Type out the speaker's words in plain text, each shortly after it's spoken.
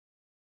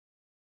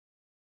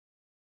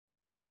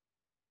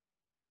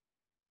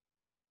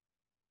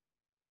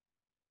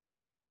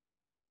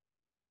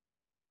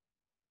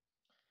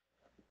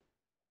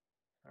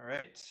All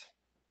right.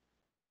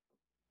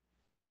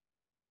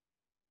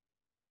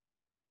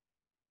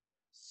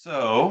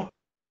 So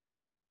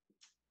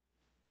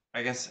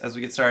I guess as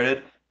we get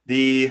started,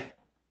 a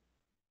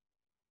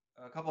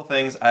couple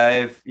things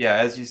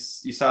as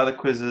you saw the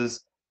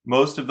quizzes,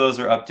 most of those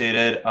are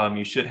updated.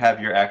 You should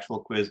have your actual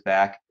quiz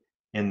back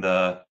in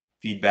the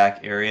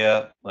feedback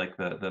area, like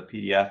the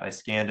PDF. I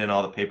scanned in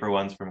all the paper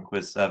ones from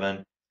quiz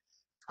 7.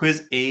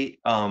 Quiz 8,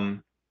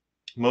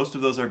 most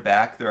of those are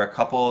back. There are a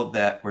couple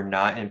that were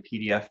not in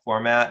PDF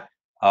format,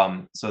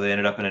 so they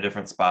ended up in a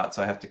different spot.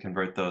 So I have to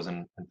convert those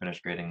and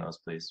finish grading those,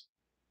 please.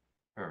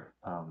 Or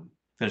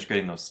finish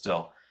grading those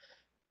still.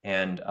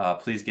 And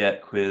please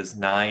get quiz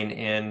 9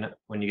 in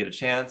when you get a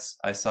chance.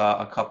 I saw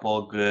a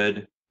couple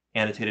good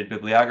annotated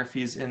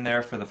bibliographies in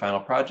there for the final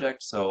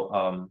project,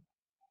 so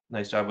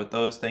nice job with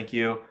those. Thank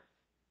you.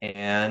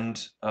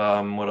 And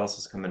what else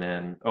is coming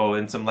in? Oh,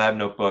 and some lab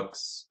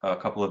notebooks. A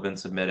couple have been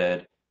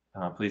submitted.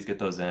 Please get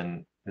those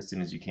in as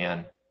soon as you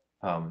can.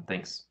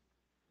 Thanks.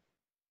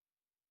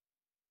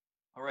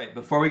 All right,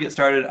 before we get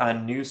started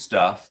on new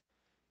stuff,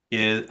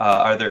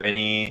 are there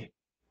any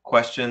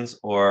questions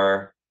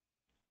or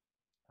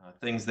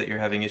things that you're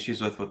having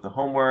issues with the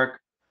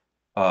homework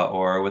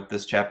or with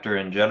this chapter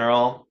in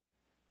general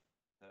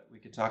that we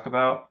could talk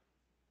about?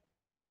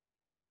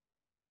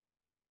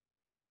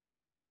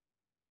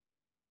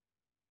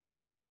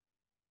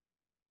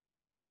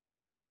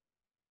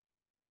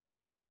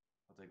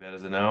 I'll take that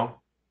as a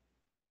no.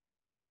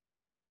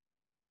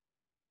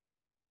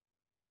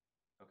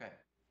 Okay.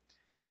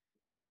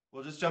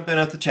 We'll just jump in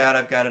at the chat.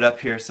 I've got it up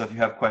here, so if you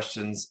have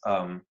questions,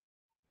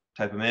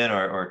 type them in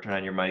or turn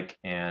on your mic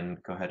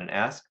and go ahead and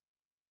ask.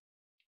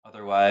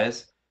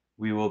 Otherwise,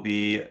 we will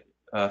be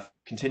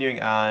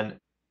continuing on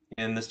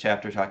in this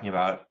chapter talking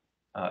about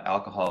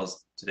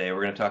alcohols today.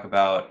 We're going to talk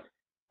about,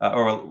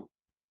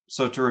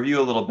 so to review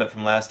a little bit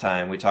from last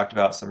time, we talked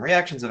about some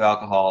reactions of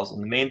alcohols,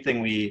 and the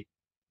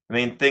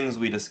main things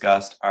we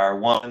discussed are,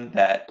 one,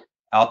 that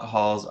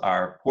alcohols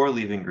are poor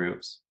leaving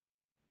groups,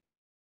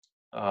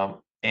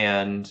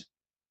 and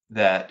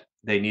that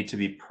they need to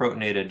be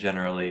protonated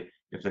generally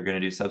if they're going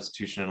to do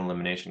substitution and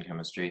elimination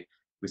chemistry.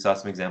 We saw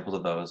some examples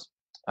of those.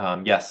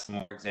 Yes, some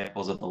more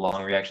examples of the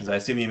long reactions. I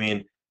assume you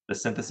mean the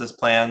synthesis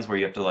plans where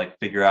you have to like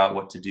figure out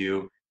what to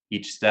do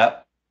each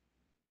step.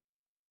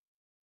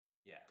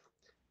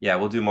 Yeah,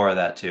 we'll do more of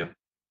that too.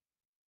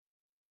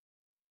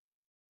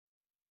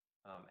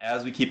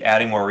 As we keep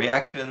adding more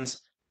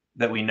reactions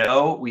that we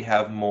know, we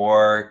have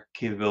more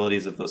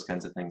capabilities of those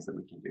kinds of things that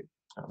we can do.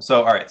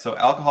 So, all right, so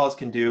alcohols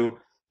can do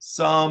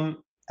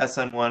some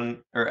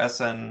SN1 or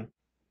SN1,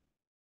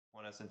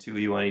 SN2,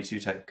 E1,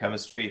 E2 type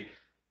chemistry,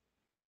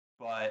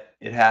 but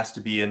it has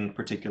to be in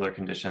particular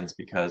conditions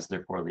because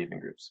they're poor leaving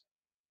groups.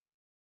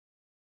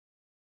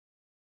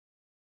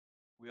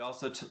 We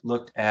also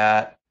looked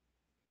at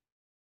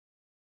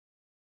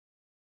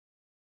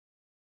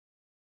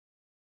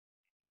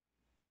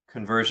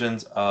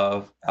conversions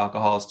of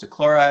alcohols to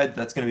chloride.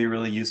 That's going to be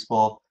really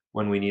useful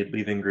when we need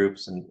leaving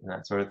groups and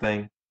that sort of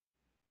thing.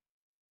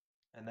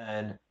 And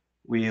then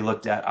we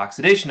looked at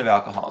oxidation of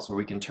alcohols, where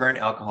we can turn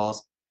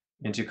alcohols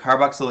into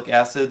carboxylic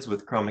acids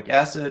with chromic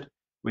acid.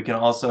 We can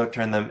also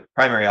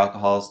primary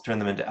alcohols, turn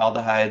them into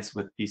aldehydes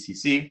with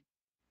PCC,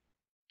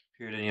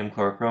 pyridinium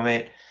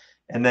chlorochromate.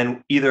 And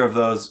then either of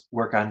those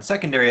work on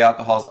secondary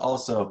alcohols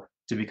also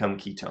to become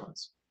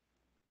ketones.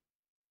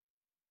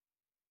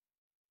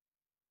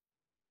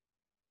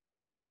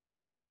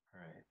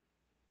 All right.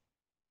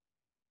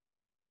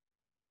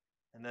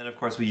 And then, of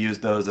course, we use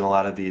those in a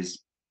lot of these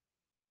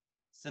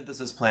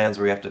synthesis plans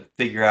where we have to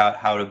figure out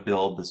how to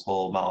build this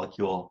whole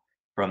molecule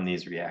from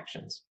these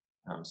reactions.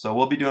 So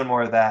we'll be doing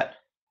more of that.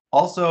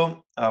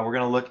 Also, we're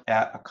going to look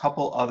at a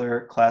couple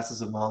other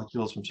classes of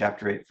molecules from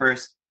Chapter 8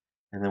 first,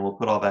 and then we'll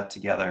put all that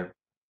together.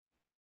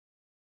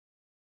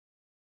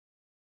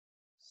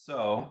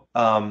 So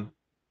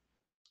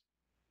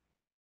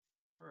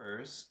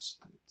first,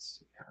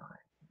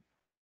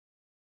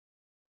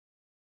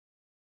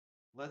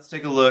 let's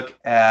take a look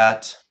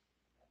at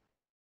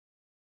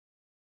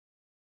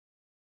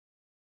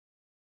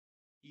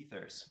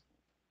ethers.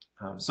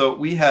 So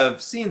we have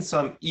seen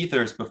some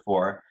ethers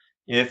before.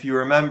 If you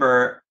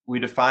remember, we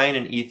define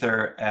an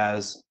ether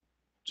as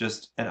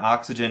just an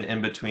oxygen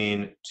in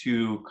between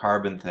two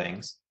carbon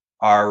things.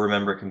 R,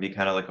 remember, can be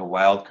kind of like a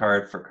wild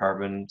card for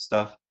carbon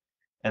stuff.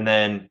 And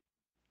then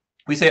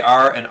we say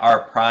R and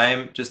R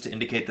prime just to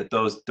indicate that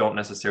those don't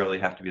necessarily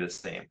have to be the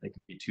same. They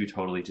could be two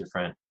totally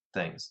different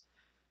things.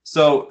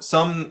 So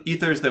some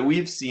ethers that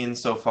we've seen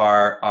so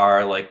far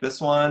are like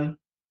this one.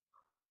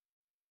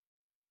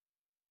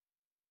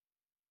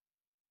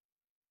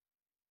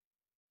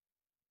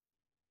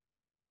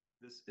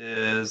 This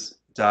is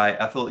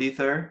diethyl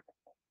ether.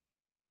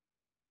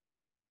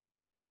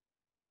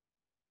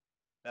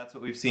 That's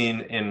what we've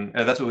seen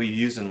that's what we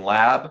use in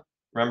lab.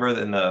 Remember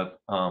in the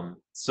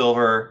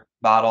silver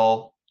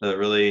bottle, the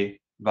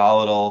really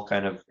volatile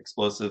kind of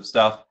explosive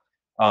stuff.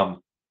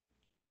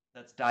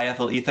 That's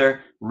diethyl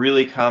ether,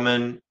 really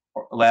common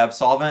lab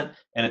solvent,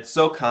 and it's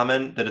so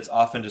common that it's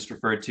often just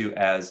referred to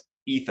as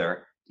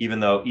ether, even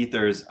though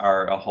ethers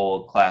are a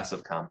whole class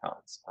of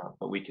compounds.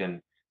 But we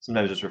can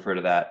sometimes just refer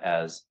to that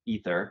as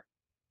ether.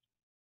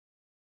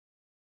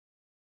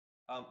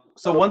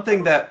 So one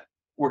thing that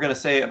we're going to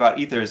say about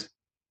ethers,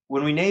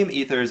 when we name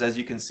ethers, as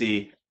you can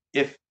see,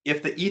 if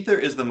the ether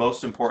is the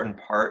most important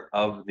part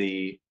of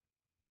the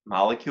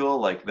molecule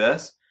like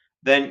this,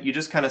 then you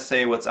just kind of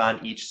say what's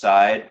on each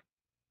side,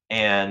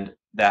 and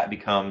that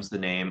becomes the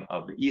name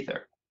of the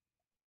ether.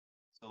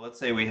 So let's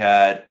say we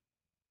had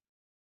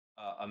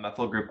a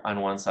methyl group on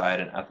one side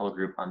and ethyl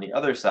group on the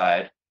other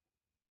side.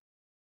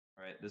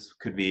 Right, this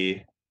could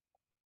be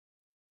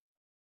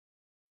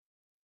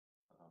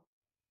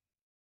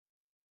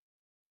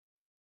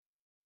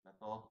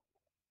methyl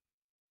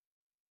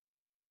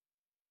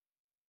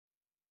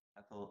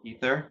ethyl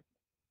ether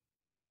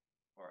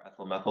or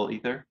ethyl methyl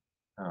ether.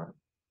 Um,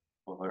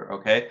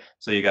 okay,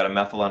 so you got a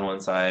methyl on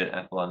one side,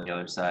 ethyl on the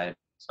other side.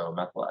 So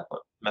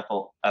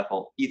methyl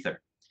ethyl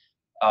ether.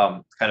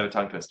 It's kind of a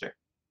tongue twister.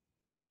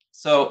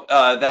 So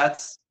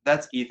that's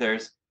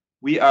ethers.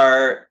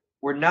 We're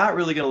not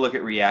really going to look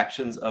at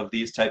reactions of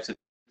these types of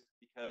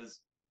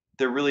because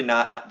they're really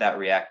not that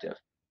reactive.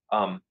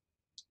 Um,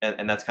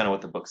 and that's kind of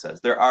what the book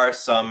says. There are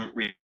some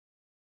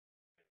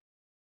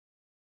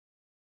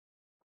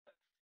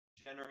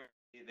generally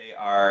they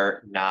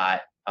are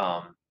not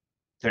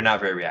they're not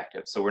very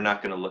reactive, so we're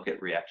not going to look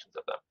at reactions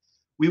of them.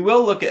 We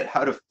will look at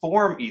how to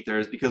form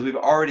ethers because we've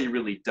already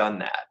really done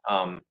that.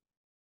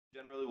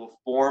 Generally, we'll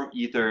form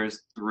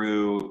ethers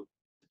through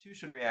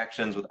substitution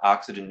reactions with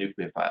oxygen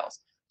nucleophiles.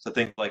 So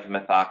things like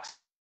methoxide,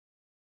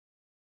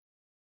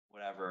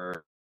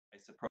 whatever,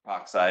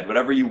 isopropoxide,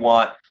 whatever you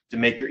want to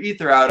make your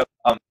ether out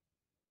of,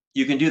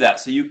 you can do that.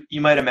 So you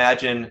might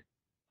imagine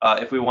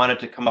if we wanted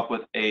to come up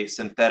with a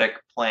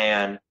synthetic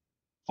plan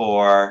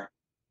for,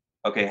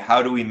 okay,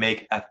 how do we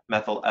make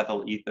methyl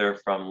ethyl ether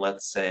from,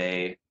 let's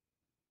say,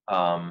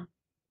 um,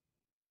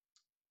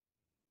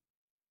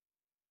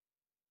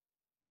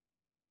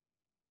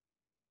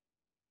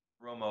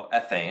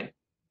 bromoethane,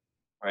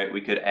 right?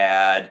 We could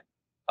add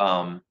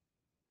some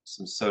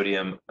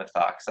sodium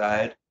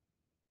methoxide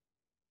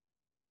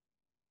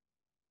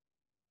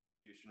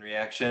fusion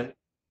reaction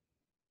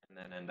and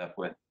then end up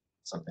with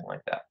something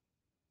like that.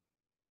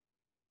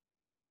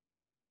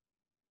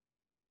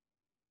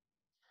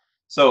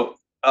 So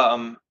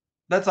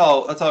that's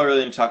all I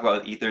really need to talk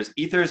about with ethers.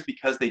 Ethers,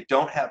 because they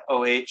don't have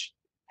OH,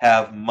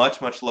 have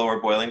much lower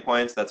boiling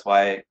points. That's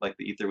why, like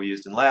the ether we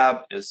used in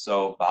lab, is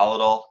so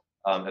volatile,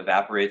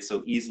 evaporates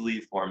so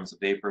easily, forms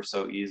vapor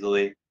so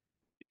easily,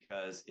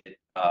 because it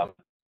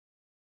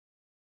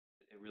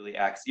really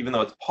acts, even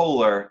though it's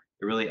polar,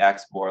 it really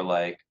acts more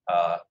like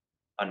a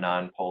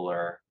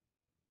non-polar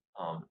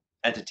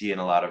entity in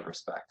a lot of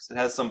respects. It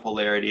has some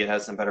polarity, it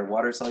has some better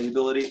water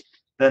solubility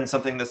than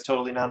something that's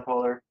totally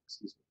nonpolar.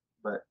 Excuse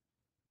me,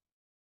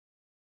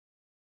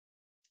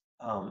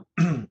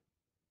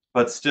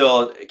 but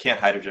still, it can't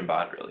hydrogen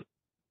bond really.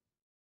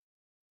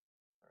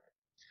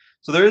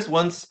 So there is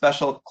one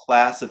special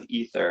class of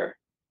ether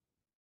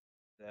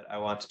that I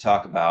want to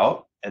talk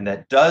about, and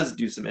that does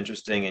do some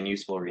interesting and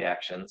useful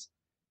reactions,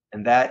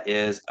 and that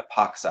is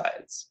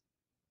epoxides.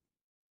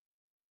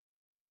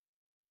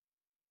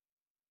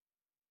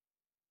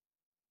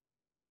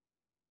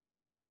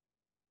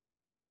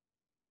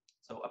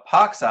 So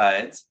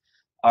epoxides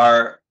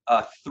are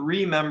a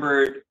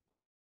three-membered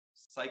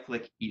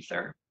cyclic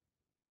ether.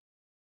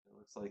 It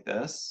looks like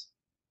this.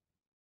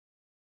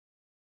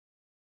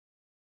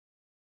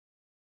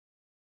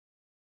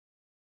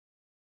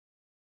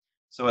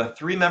 So a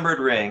three-membered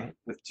ring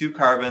with two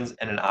carbons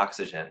and an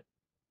oxygen.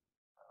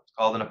 It's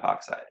called an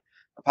epoxide.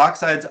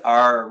 Epoxides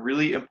are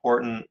really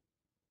important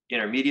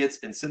intermediates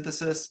in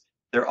synthesis.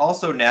 They're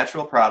also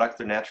natural products.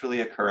 They're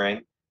naturally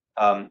occurring,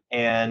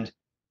 and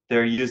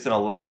they're used in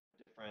a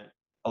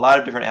lot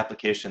of different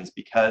applications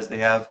because they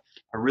have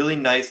a really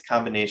nice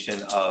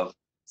combination of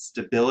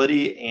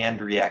stability and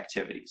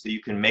reactivity. So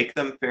you can make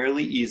them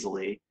fairly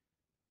easily,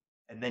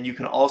 and then you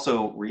can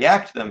also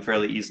react them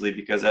fairly easily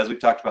because, as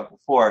we've talked about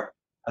before,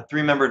 a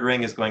three-membered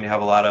ring is going to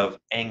have a lot of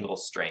angle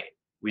strain.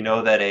 We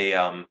know that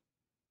a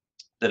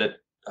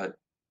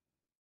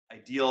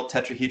ideal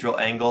tetrahedral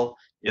angle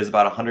is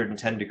about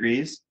 110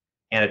 degrees,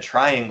 and a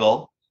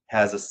triangle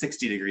has a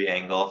 60-degree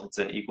angle if it's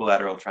an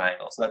equilateral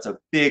triangle. So that's a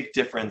big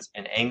difference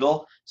in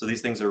angle. So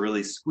these things are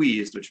really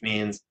squeezed, which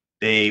means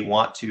they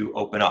want to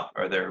open up,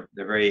 or they're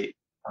very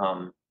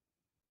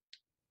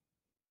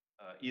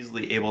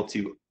easily able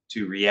to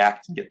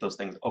react and get those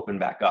things open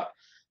back up.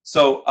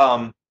 So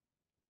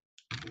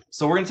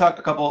so we're going to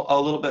talk a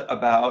little bit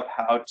about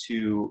how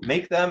to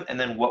make them, and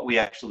then what we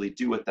actually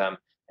do with them,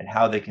 and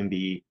how they can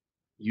be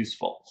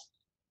useful.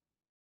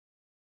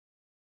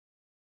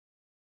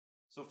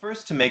 So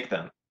first, to make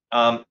them,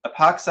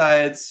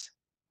 epoxides.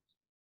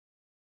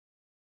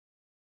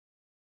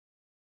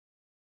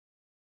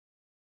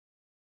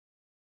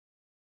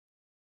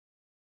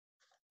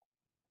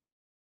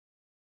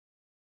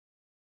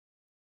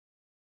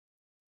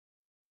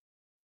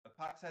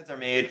 Epoxides are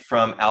made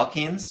from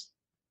alkenes.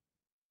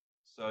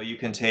 So you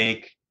can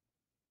take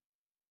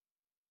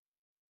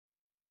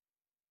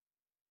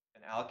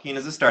an alkene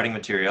as a starting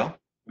material,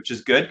 which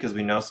is good because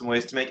we know some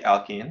ways to make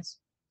alkenes.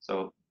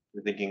 So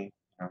we're thinking,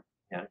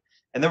 yeah.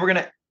 And then we're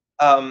going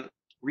to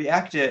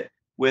react it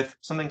with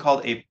something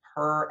called a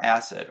per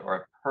acid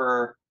or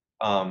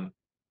um,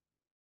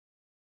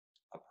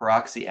 a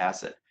peroxy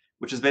acid,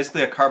 which is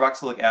basically a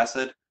carboxylic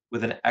acid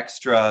with an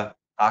extra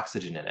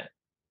oxygen in it.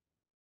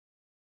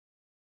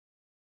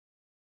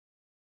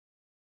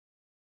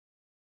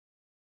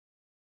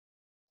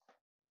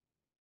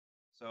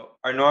 So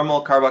our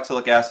normal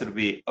carboxylic acid would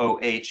be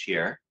OH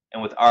here,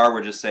 and with R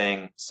we're just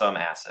saying some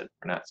acid.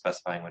 We're not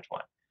specifying which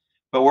one.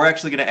 But we're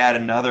actually going to add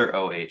another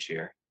OH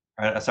here.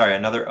 Sorry,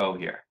 another O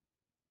here.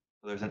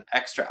 So there's an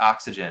extra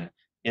oxygen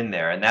in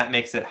there, and that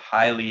makes it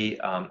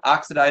highly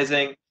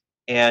oxidizing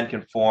and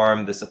can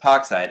form this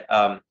epoxide.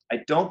 I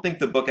don't think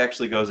the book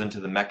actually goes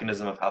into the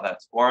mechanism of how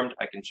that's formed.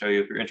 I can show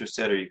you if you're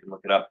interested, or you can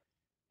look it up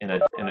in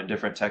a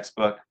different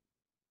textbook.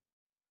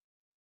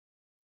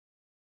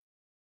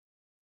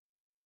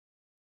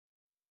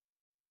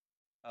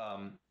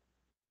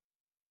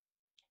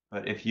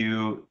 But if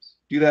you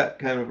do that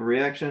kind of a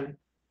reaction,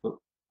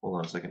 oh, hold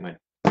on a second, my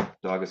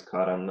dog is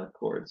caught on the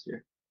cords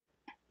here.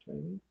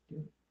 You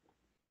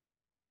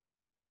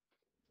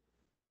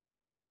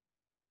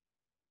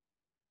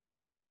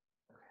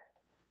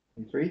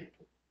free?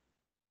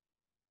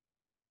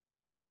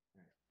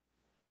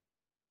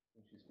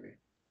 She's free.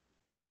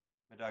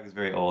 My dog is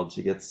very old.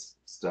 She gets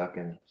stuck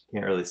and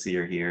can't really see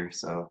or hear,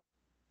 so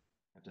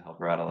I have to help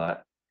her out a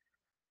lot.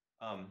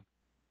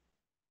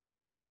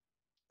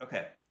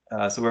 Okay,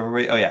 so where were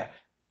we? Oh yeah,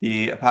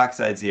 the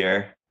epoxides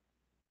here.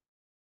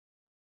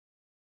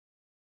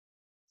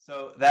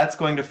 So that's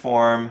going to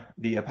form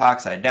the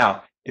epoxide.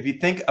 Now, if you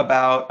think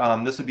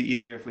about, this would be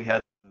easier if we had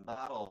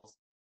models,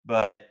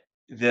 but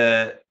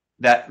that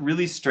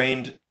really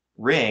strained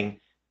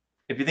ring,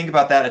 if you think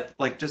about that, it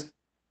like just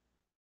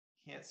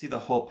can't see the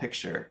whole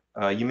picture.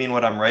 You mean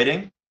what I'm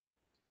writing?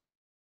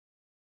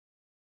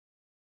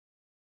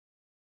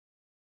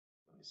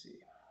 Let me see.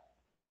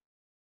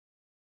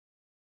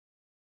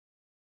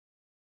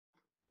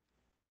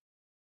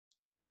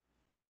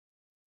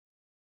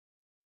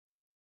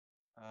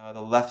 The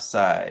left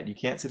side. You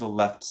can't see the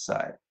left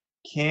side.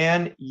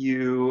 Can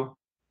you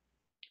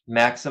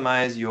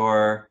maximize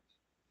your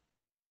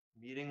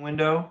meeting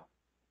window?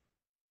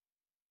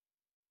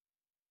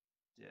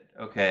 Did.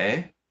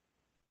 Okay.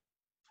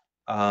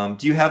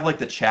 Do you have like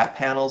the chat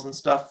panels and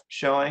stuff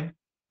showing?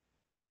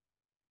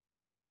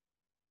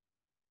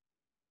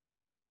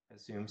 I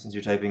assume since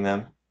you're typing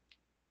them.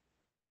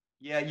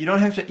 Yeah, you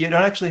don't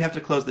actually have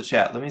to close the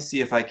chat. Let me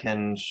see if I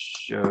can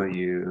show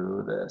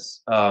you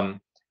this.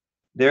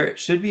 There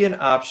should be an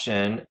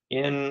option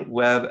in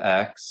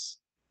WebEx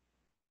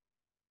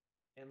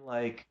in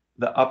like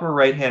the upper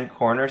right-hand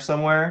corner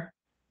somewhere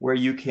where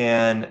you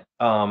can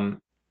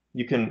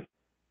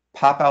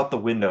pop out the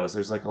windows.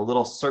 There's like a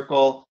little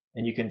circle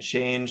and you can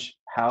change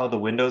how the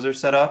windows are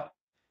set up.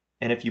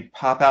 And if you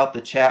pop out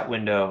the chat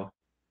window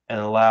and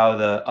allow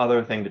the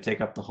other thing to take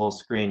up the whole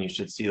screen, you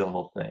should see the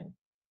whole thing.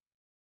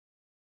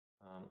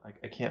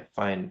 I can't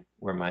find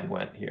where mine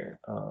went here.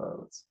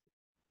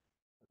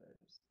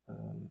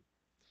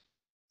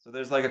 So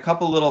there's like a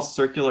couple little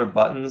circular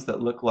buttons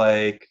that look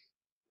like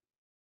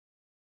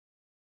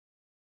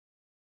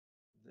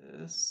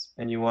this,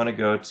 and you want to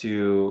go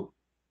to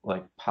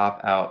like pop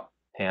out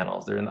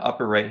panels. They're in the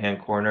upper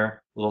right-hand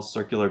corner, little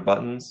circular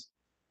buttons.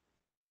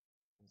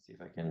 Let's see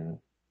if I can.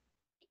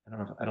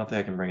 I don't think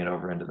I can bring it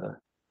over into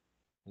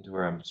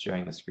where I'm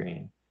sharing the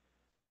screen.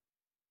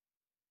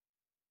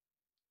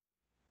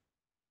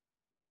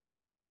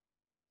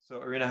 So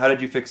Arena, how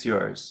did you fix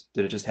yours?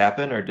 Did it just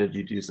happen or did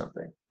you do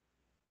something?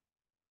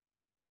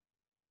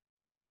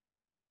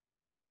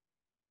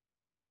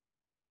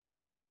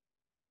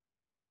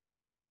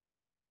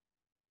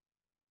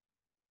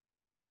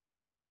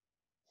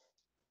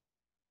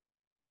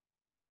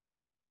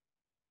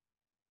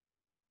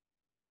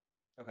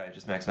 Okay,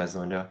 just maximize the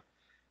window.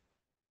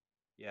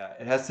 Yeah,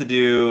 it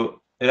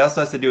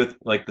also has to do with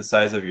like the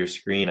size of your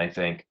screen, I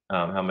think,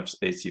 how much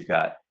space you've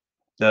got.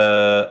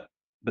 But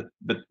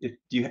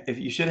if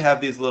you should have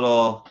these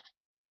little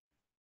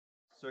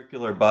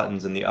circular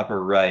buttons in the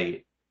upper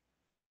right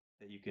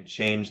that you can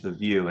change the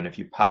view, and if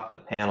you pop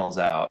the panels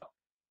out,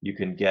 you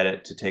can get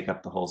it to take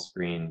up the whole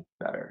screen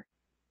better.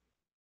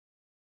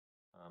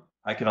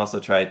 I can also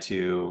try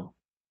to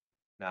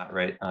not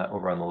right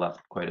over on the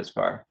left quite as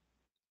far.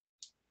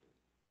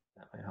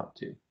 That might help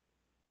too.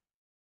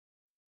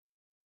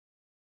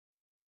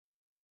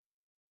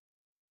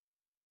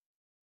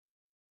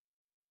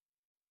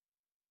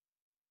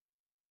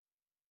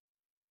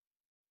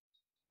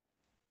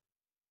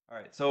 All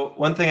right, so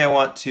one thing I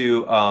want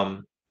you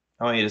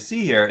to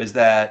see here is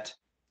that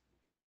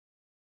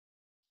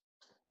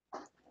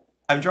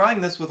I'm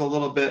drawing this with a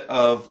little bit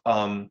of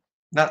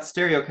not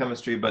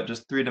stereochemistry, but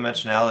just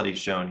three-dimensionality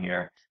shown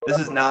here. This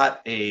is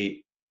not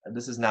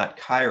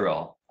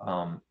chiral,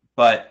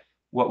 but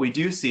what we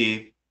do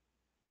see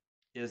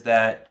is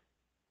that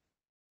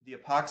the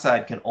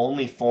epoxide can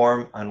only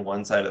form on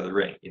one side of the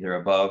ring, either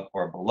above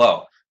or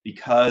below,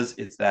 because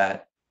it's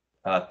that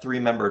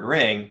three-membered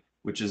ring,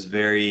 which is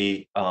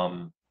very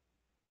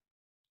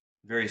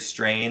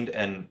strained.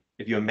 And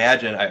if you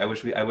imagine, I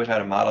wish I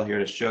had a model here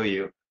to show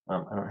you. I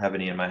don't have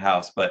any in my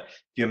house, but if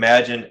you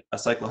imagine a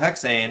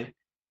cyclohexane,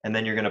 and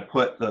then you're going to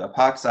put the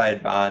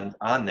epoxide bond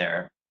on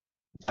there.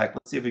 In fact,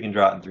 let's see if we can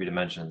draw it in 3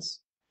 dimensions.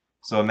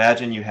 So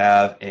imagine you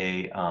have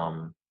a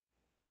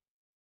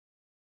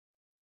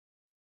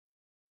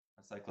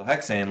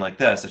cyclohexane like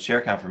this, a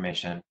chair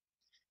conformation,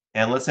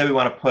 and let's say we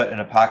want to put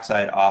an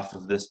epoxide off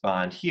of this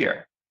bond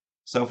here.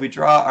 So if we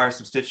draw our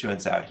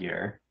substituents out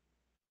here,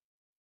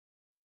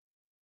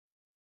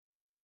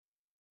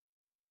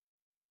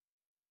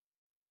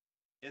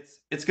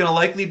 it's going to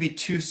likely be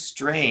too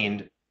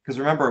strained because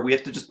remember, we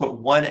have to just put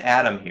one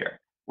atom here.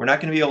 We're not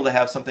going to be able to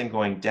have something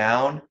going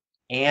down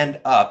and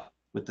up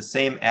with the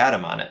same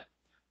atom on it.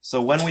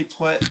 So when we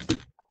put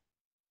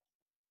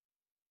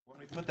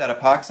that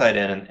epoxide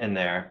in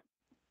there,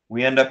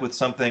 we end up with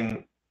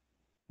something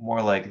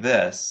more like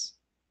this.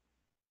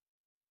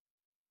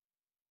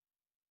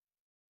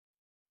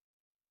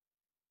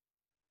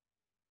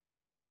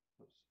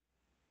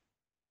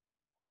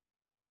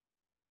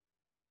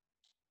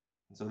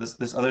 So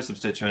this other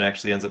substituent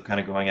actually ends up kind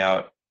of going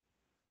out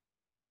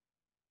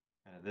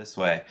kind of this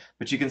way.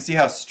 But you can see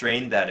how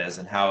strained that is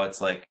and how it's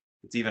like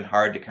it's even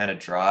hard to kind of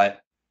draw it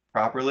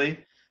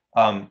properly.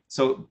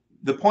 So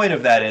the point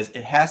of that is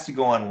it has to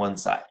go on one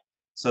side.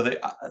 So the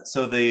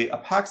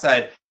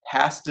epoxide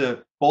has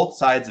to, both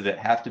sides of it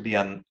have to be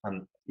on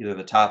either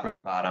the top or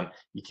bottom.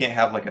 You can't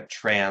have like a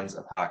trans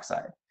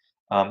epoxide.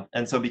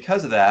 And so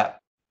because of that,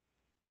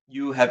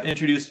 you have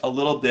introduced a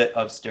little bit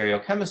of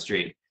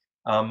stereochemistry,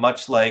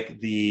 much like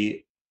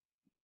the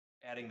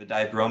adding the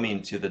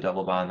dibromine to the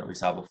double bond that we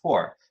saw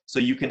before. So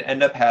you can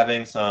end up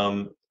having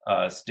some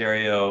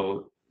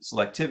stereo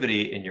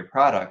selectivity in your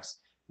products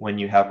when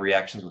you have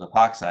reactions with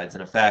epoxides.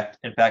 And in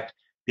fact,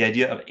 the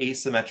idea of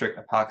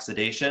asymmetric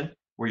epoxidation,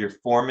 where you're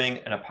forming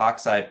an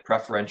epoxide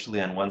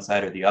preferentially on one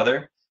side or the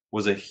other,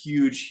 was a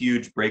huge,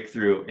 huge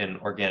breakthrough in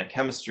organic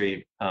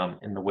chemistry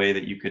in the way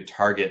that you could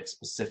target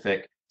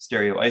specific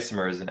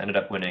stereoisomers and ended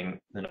up winning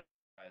the Nobel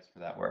Prize for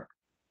that work.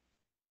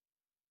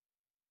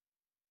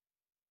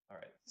 All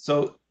right.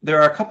 So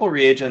there are a couple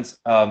reagents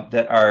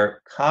that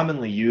are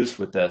commonly used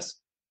with this.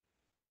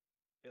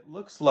 It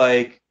looks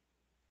like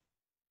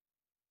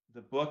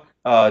the book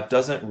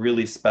doesn't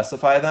really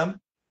specify them,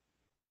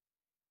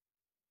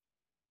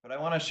 but I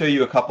want to show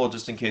you a couple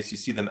just in case you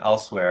see them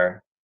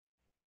elsewhere.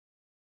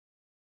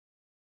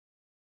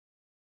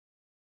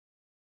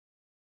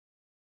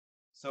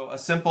 So a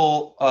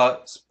simple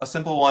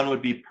one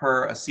would be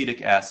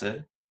peracetic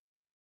acid,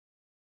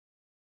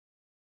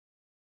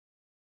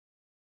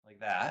 like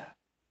that.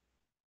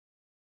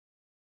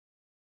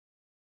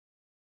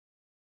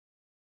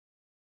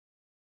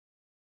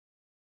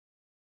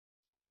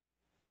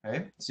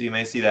 Okay, so you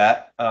may see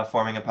that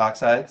forming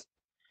epoxides.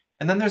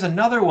 And then there's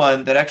another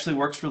one that actually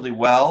works really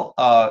well,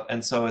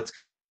 and so it's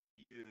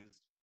used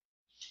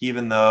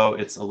even though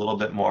it's a little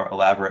bit more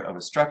elaborate of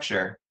a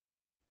structure.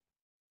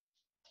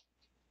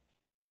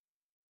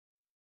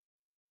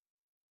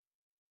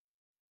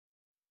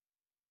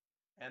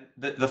 And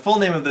the full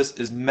name of this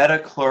is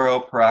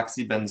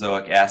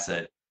metachloroperoxybenzoic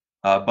acid,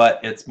 but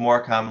it's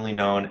more commonly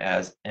known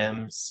as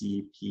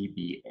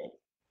MCPBA.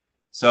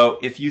 So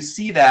if you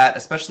see that,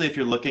 especially if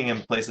you're looking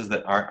in places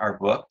that aren't our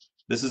book,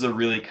 this is a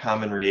really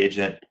common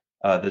reagent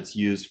that's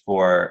used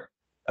for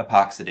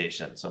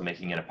epoxidation, so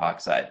making an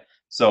epoxide.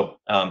 So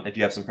if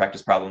you have some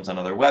practice problems on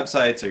other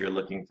websites or you're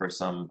looking for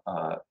some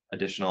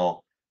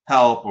additional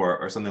help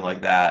or something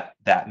like that,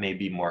 that may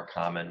be more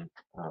common.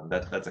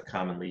 That's a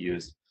commonly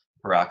used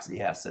peroxy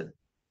acid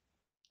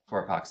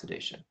for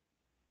epoxidation.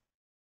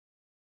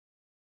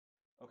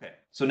 Okay,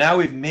 so now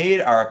we've made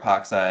our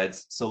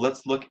epoxides, so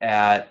let's look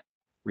at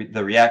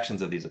the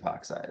reactions of these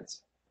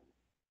epoxides.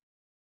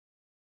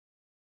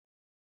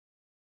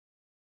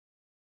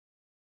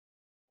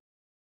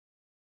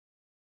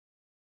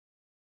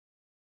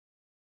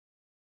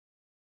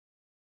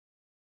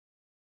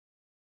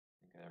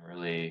 Okay, I'm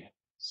really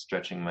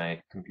stretching my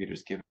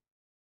computer's give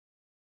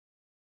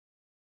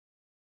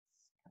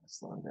kind of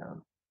slowing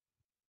down.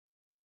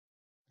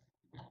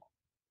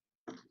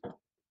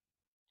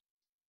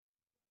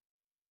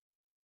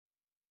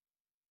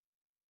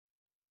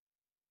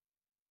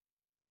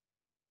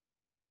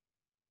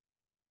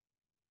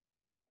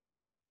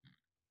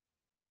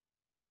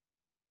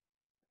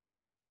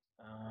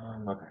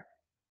 Okay.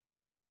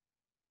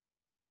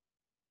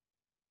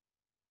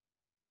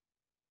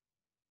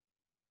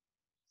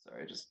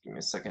 Sorry, just give me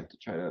a second to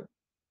try to.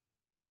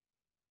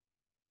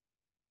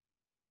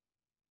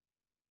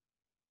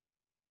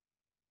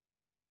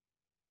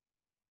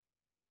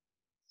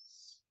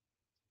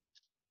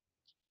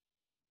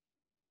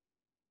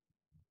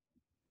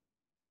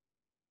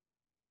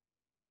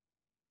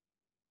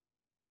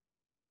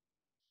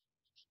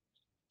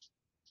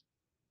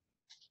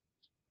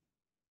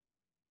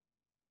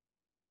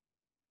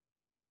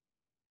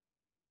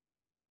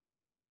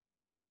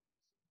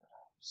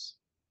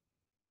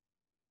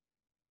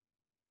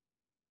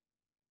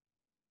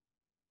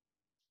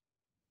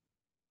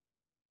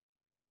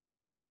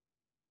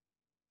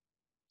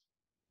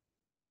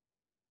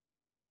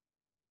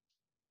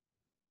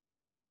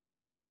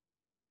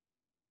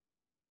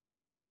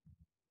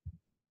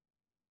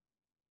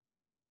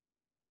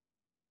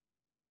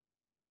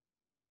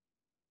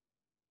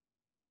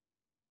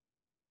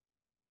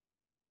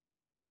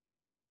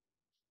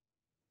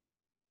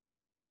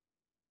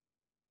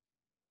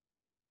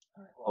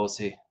 Well, we'll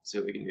see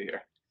what we can do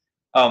here.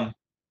 Um,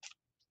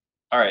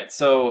 all right,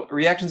 so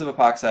reactions of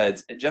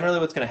epoxides, generally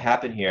what's going to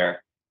happen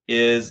here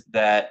is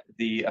that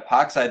the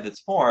epoxide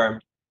that's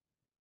formed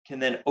can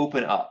then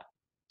open up.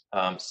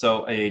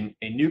 So a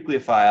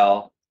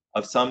nucleophile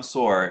of some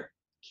sort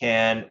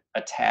can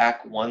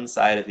attack one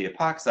side of the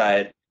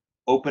epoxide,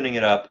 opening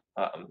it up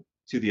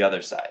to the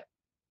other side.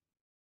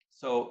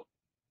 So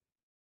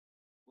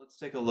let's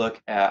take a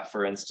look at,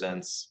 for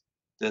instance,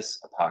 this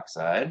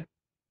epoxide.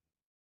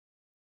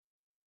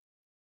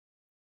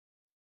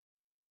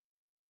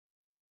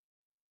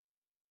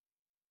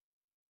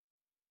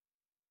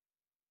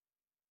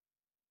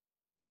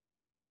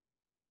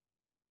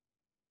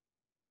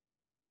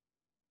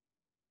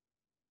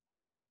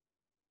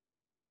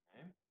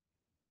 Okay.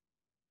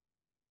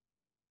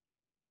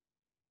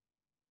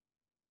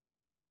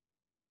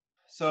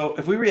 So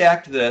if we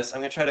react to this, I'm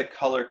going to try to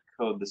color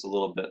code this a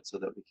little bit so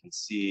that we can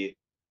see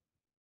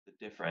the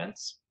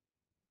difference.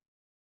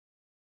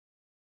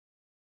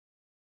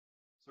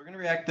 So we're going to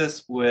react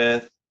this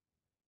with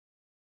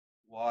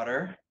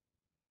water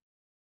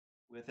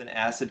with an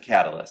acid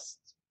catalyst.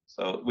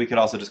 So we could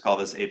also just call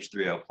this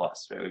H3O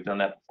plus, right? We've done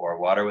that before,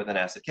 water with an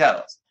acid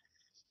catalyst.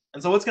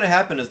 And so what's going to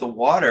happen is the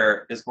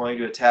water is going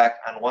to attack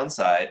on one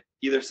side,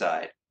 either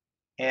side,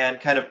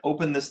 and kind of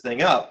open this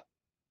thing up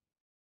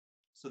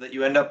so that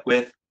you end up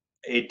with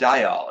a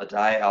diol, a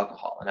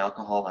dialcohol, an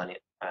alcohol on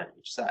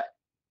each side.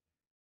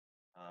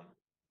 Um,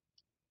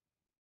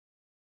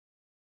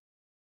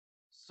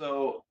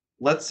 so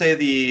let's say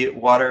the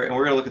water, and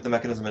we're going to look at the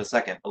mechanism in a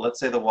second, but let's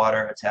say the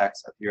water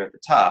attacks up here at the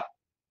top.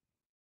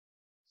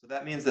 So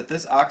that means that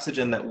this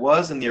oxygen that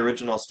was in the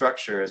original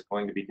structure is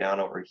going to be down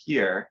over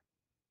here.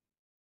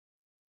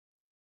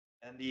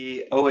 And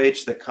the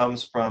OH that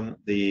comes from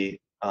the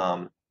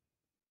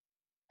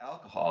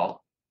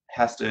alcohol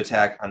has to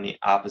attack on the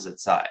opposite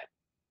side.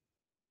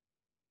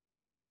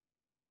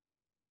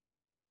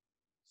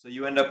 So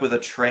you end up with a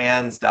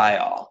trans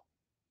diol,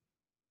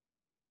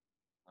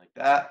 like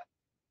that.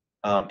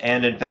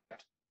 And in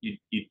fact,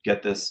 you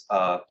get this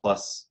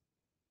plus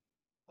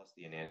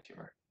the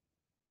enantiomer.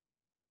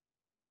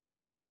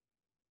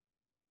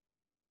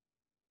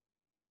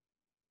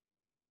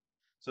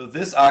 So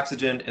this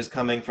oxygen is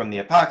coming from the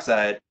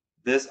epoxide.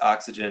 This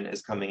oxygen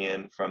is coming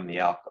in from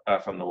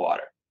the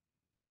water.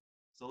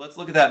 So let's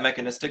look at that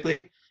mechanistically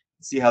and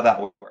see how that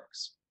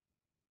works.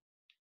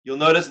 You'll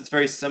notice it's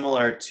very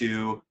similar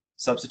to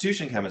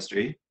substitution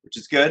chemistry, which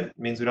is good. It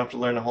means we don't have to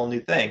learn a whole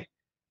new thing.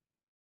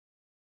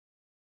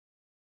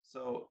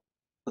 So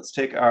let's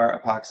take our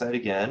epoxide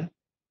again.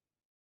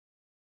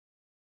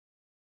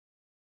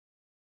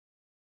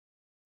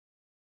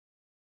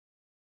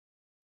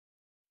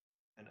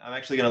 And I'm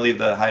actually going to leave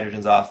the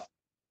hydrogens off.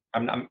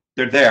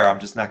 They're there. I'm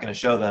just not going to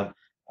show them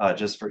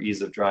just for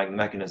ease of drawing the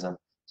mechanism.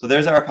 So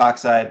there's our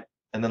epoxide.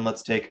 And then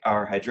let's take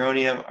our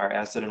hydronium, our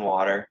acid and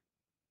water.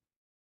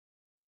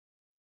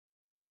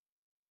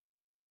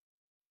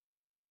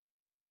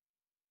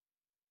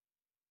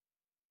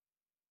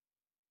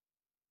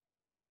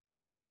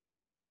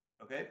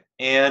 Okay.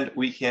 And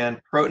we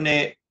can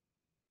protonate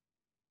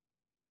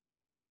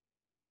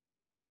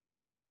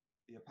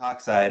the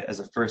epoxide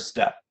as a first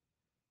step.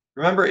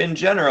 Remember, in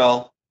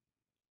general,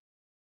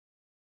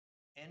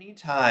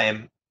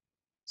 anytime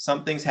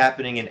something's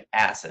happening in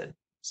acid,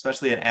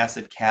 especially an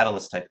acid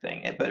catalyst type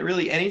thing, but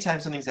really anytime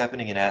something's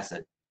happening in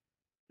acid,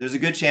 there's a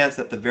good chance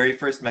that the very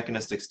first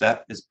mechanistic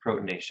step is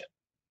protonation.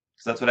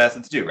 Because that's what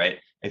acids do, right?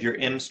 If you're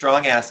in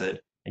strong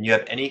acid and you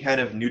have any kind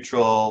of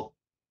neutral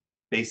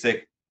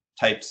basic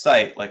type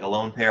site, like a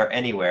lone pair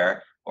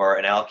anywhere, or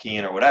an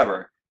alkene or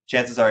whatever,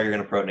 chances are you're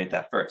going to protonate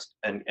that first.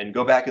 And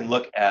go back and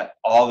look at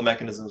all the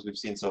mechanisms we've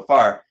seen so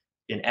far.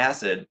 In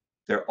acid,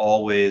 they're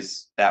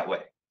always that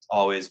way.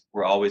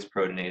 We're always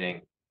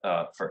protonating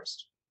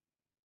first.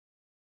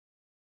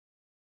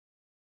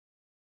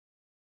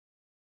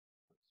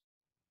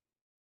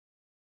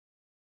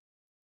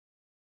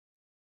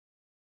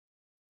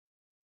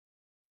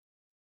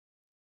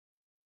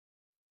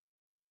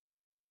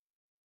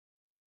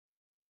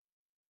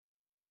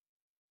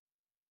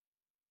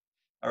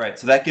 All right,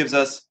 so that gives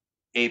us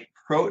a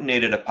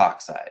protonated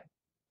epoxide.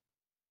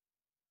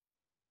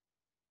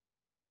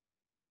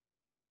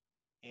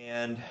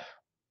 And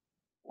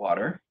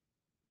water.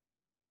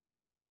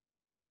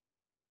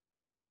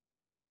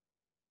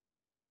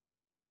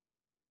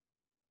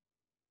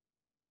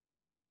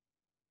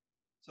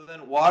 So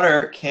then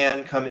water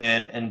can come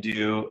in and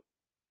do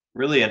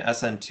really an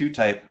SN2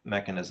 type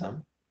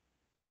mechanism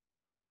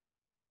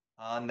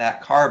on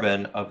that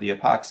carbon of the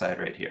epoxide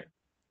right here.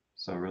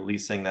 So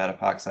releasing that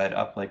epoxide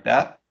up like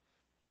that.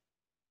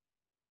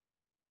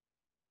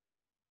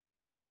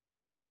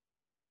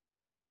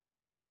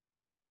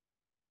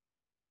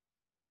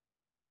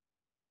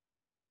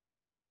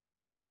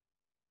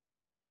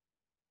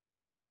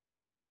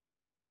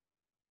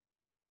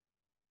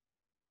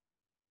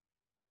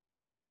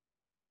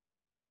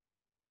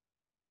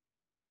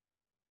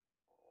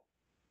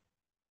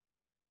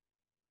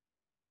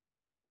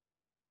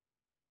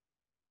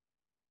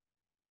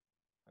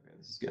 Okay,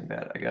 this is getting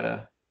bad. I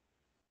gotta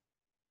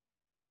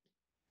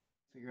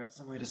figure out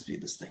some way to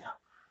speed this thing up.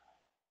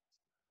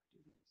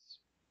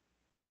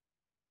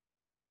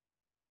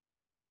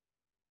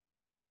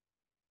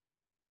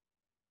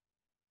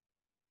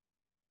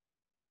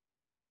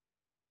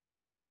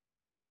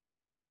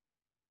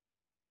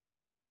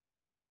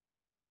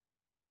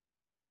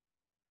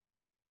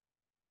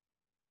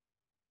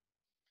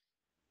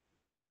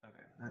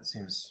 Okay, that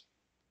seems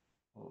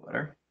a little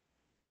better.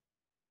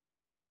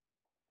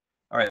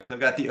 All right, so I've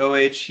got the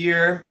OH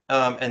here,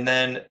 and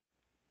then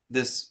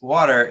this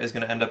water is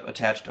going to end up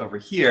attached over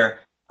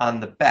here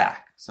on the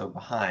back, so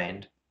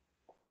behind.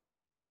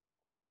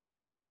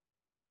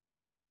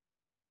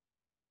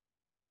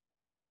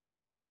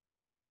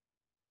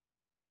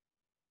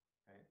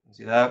 Right,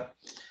 see that?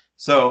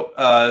 So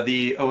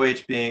the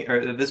OH being,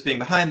 or this being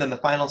behind, then the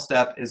final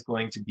step is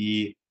going to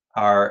be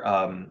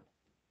our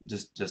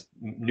just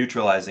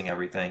neutralizing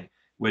everything,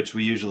 which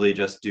we usually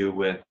just do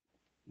with,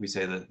 we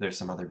say that there's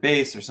some other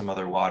base or some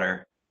other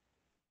water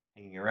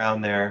hanging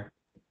around there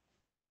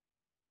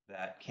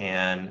that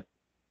can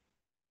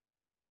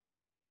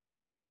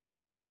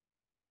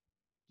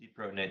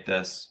deprotonate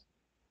this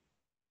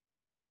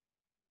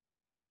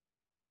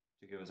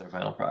to give us our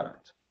final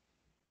product.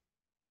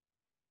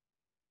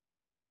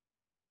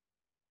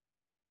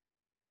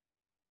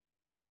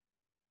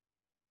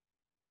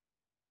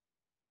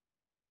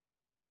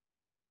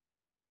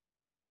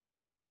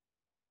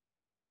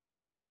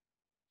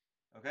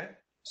 Okay,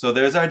 so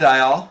there's our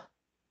diol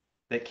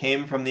that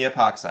came from the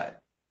epoxide.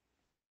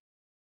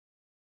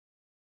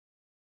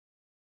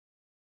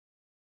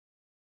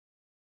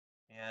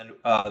 And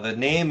the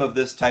name of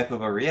this type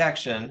of a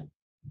reaction,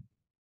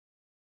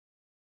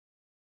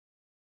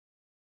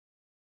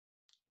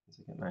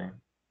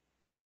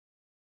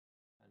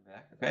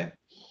 okay.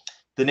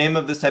 The name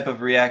of this type of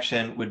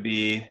reaction would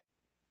be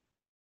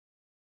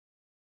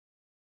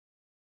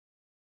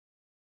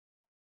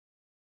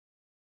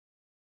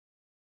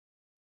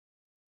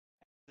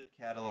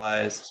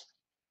catalyzed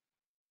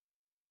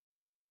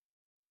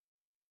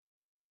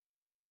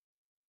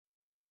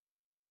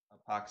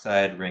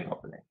epoxide ring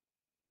opening.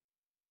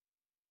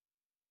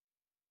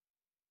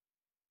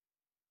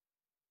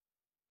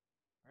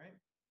 All right.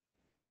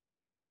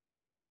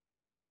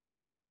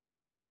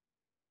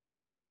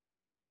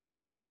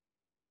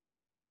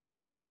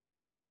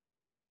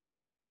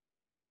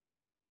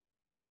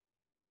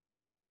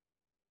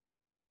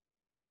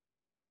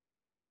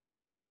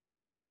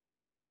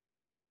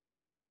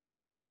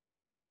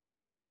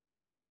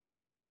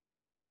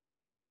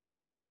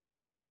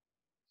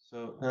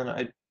 So then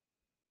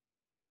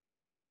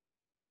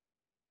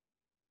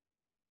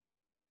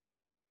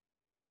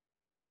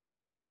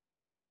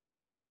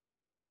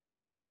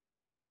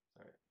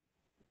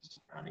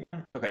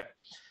okay.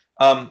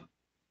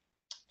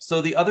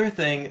 So the other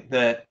thing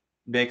that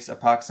makes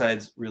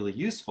epoxides really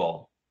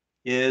useful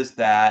is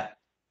that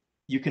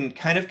you can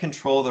kind of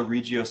control the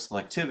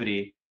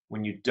regioselectivity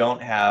when you don't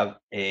have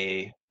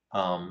a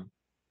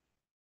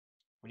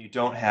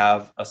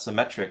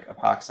symmetric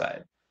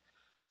epoxide.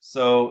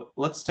 So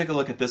let's take a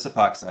look at this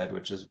epoxide,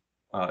 which is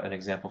an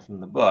example from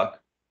the book.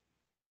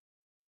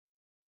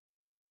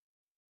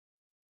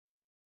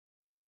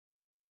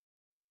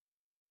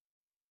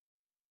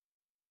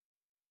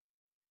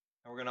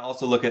 And we're going to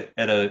also look at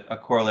a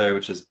corollary,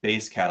 which is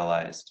base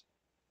catalyzed.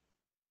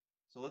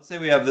 So let's say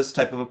we have this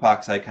type of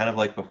epoxide, kind of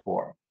like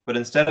before, but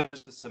instead of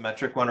just a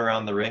symmetric one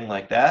around the ring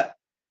like that,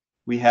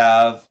 we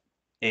have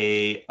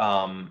a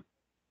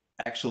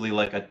actually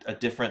like a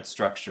different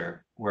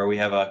structure where we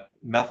have a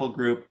methyl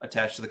group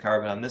attached to the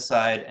carbon on this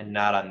side and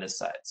not on this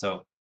side.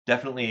 So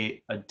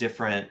definitely a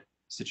different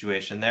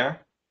situation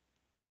there.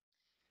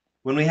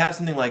 When we have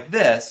something like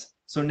this,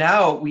 so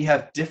now we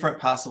have different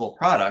possible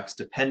products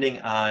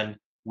depending on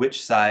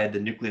which side the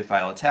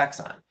nucleophile attacks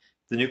on.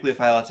 If the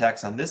nucleophile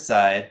attacks on this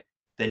side,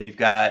 then you've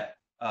got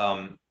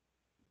one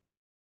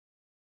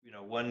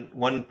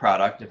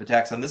product. If it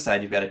attacks on this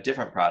side, you've got a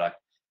different product.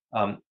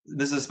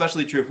 This is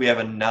especially true if we have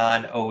a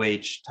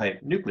non-OH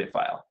type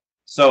nucleophile.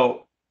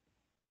 So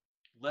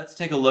let's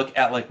take a look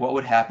at like what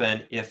would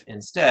happen if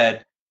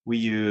instead we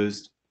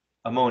used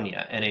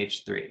ammonia,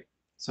 NH3.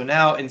 So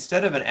now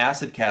instead of an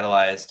acid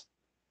catalyzed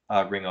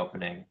ring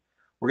opening,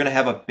 we're going to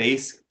have a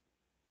base.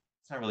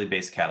 It's not really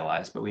base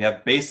catalyzed, but we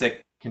have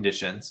basic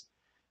conditions.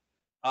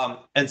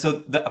 And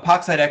so the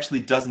epoxide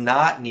actually does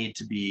not need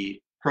to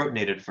be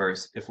protonated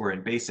first if we're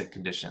in basic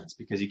conditions,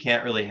 because you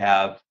can't really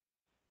have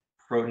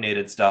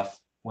protonated stuff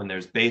when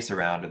there's base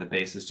around, or the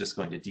base is just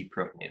going to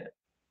deprotonate it.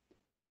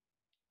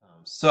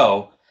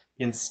 So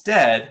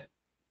instead,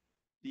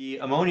 the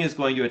ammonia is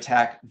going to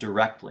attack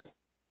directly.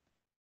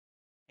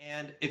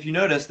 And if you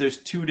notice, there's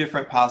two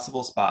different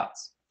possible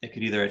spots. It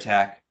could either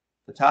attack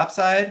the top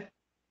side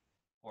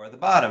or the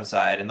bottom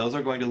side, and those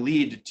are going to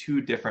lead to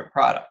two different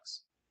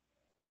products.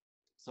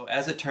 So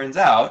as it turns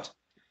out,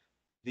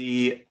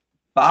 the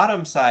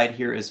bottom side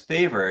here is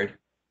favored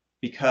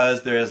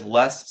because there is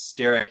less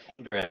steric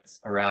hindrance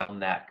around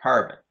that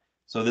carbon.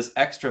 So this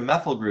extra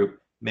methyl group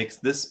makes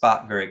this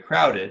spot very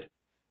crowded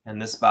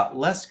and this spot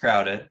less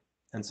crowded,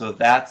 And so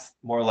that's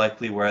more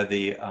likely where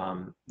the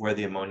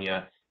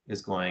ammonia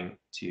is going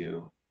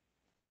to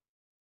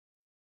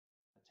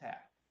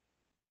attack.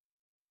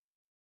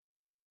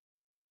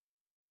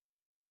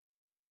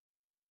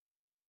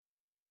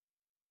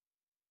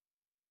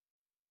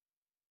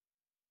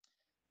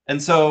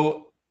 And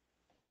so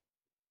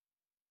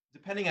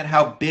depending on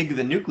how big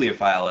the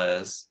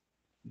nucleophile is,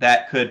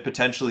 that could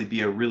potentially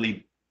be a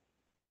really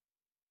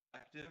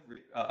active,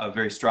 a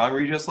very strong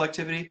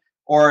regioselectivity,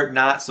 or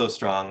not so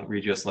strong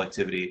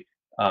regioselectivity,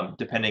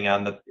 depending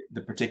on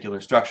the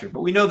particular structure.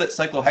 But we know that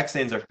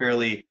cyclohexanes are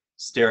fairly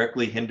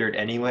sterically hindered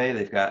anyway.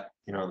 They've got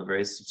the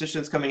various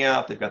substituents coming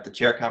out. They've got the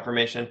chair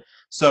conformation.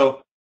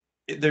 So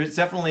there's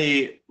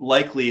definitely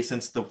likely,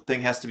 since the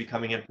thing has to be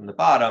coming in from the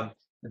bottom,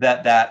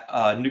 that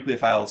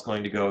nucleophile is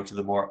going to go to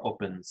the more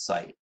open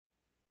site.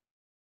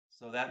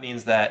 So that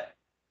means that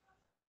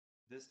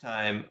this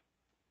time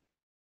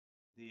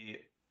the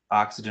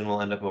oxygen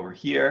will end up over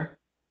here,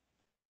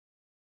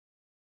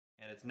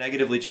 and it's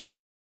negatively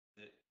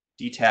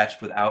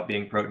detached without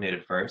being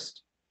protonated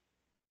first.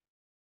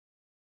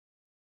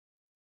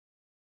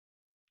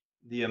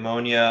 The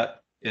ammonia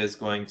is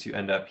going to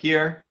end up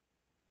here.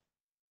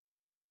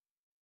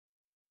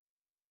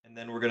 And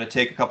then we're going to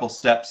take a couple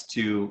steps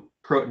to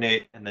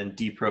protonate and then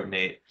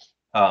deprotonate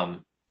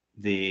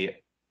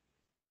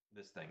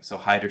this thing, so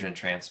hydrogen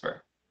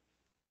transfer.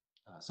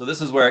 So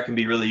this is where it can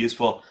be really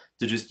useful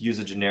to just use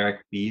a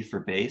generic B for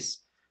base,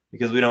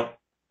 because we don't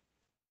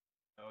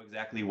know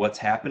exactly what's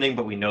happening,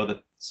 but we know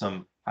that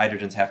some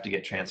hydrogens have to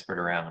get transferred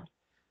around.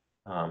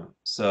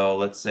 So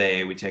let's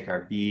say we take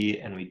our B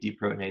and we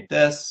deprotonate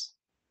this.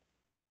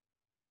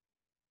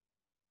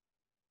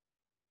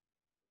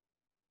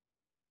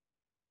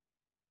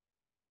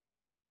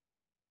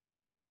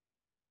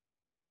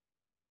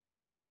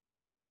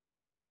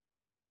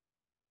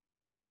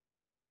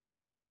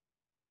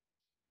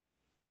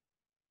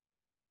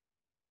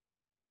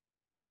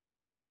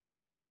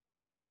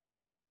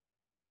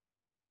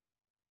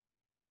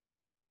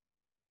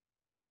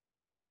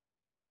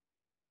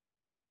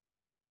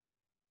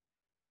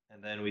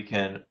 And then we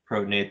can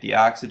protonate the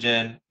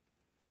oxygen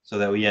so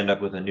that we end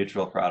up with a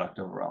neutral product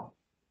overall.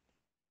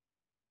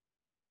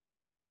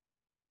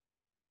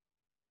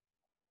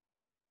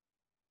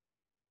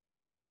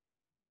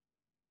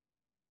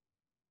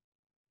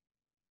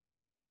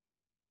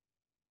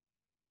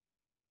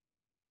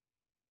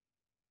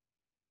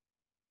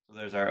 So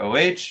there's our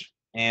OH,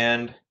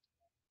 and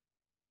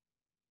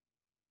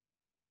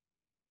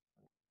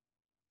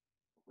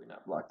we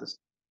not block this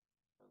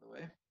out of the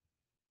way.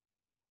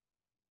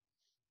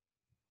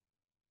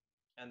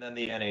 And then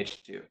the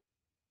NH2.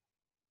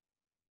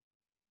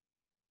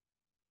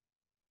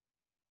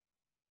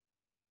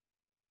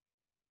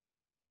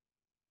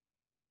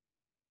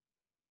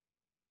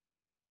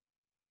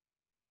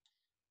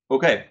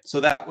 Okay, so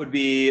that would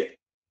be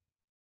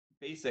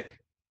basic.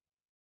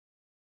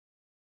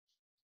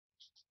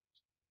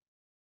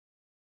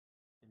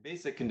 In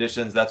basic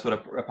conditions, that's what a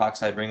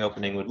epoxide ring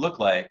opening would look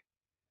like.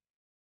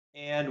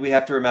 And we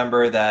have to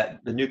remember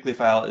that the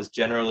nucleophile is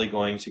generally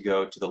going to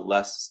go to the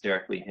less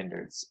sterically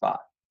hindered spot.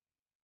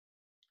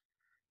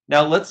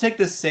 Now let's take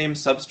this same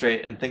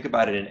substrate and think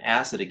about it in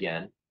acid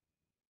again.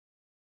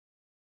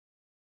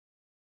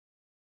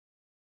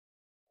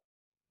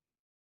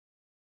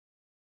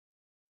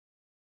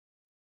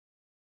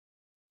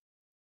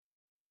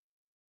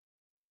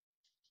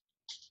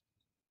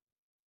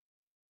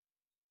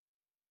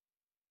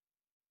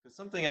 Because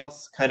something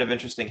else kind of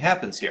interesting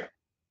happens here.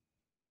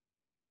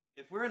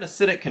 If we're in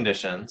acidic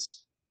conditions,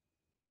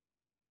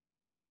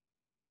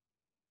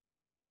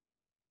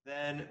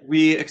 then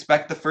we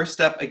expect the first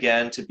step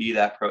again to be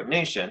that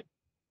protonation.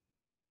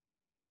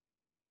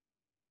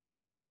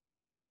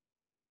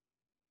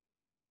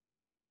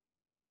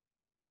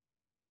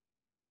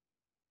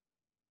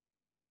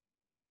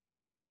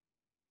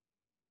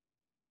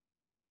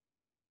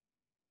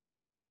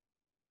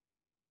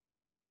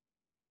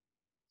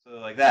 So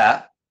like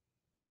that.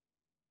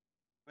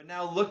 But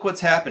now look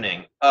what's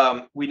happening.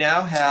 We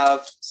now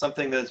have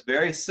something that's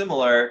very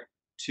similar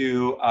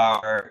to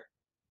our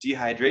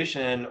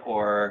dehydration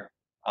or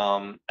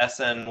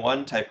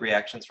SN1 type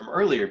reactions from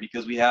earlier,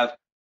 because we have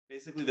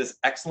basically this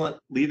excellent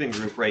leaving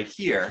group right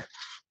here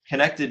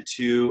connected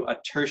to a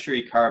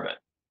tertiary carbon.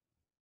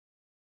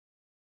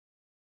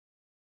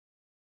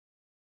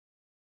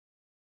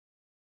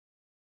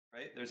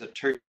 Right? There's a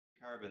tertiary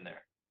carbon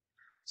there.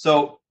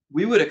 So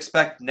we would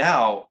expect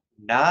now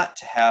not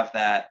to have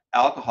that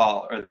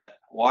alcohol or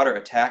water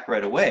attack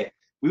right away.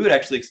 We would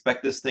actually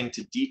expect this thing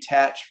to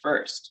detach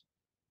first.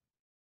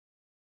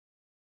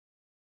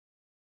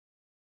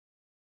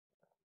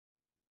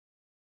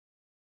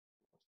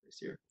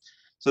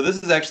 So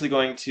this is actually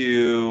going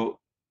to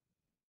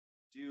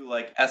do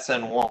like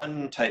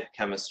SN1 type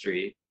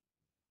chemistry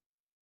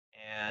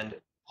and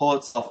pull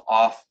itself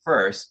off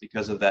first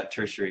because of that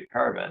tertiary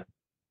carbon,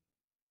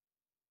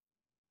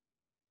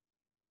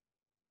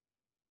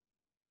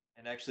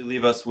 and actually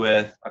leave us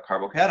with a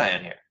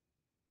carbocation here.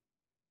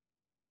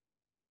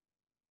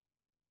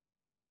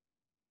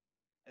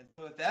 And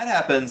So if that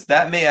happens,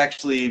 that may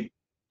actually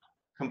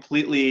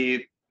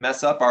completely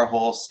mess up our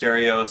whole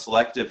stereo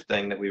selective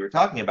thing that we were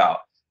talking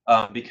about,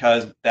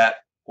 because that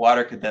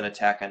water could then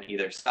attack on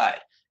either side.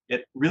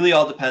 It really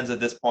all depends at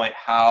this point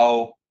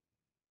how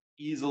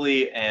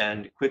easily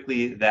and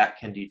quickly that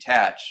can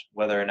detach,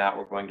 whether or not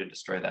we're going to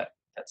destroy that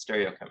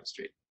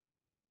stereochemistry.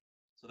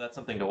 So that's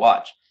something to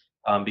watch,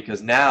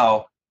 because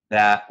now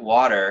that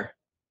water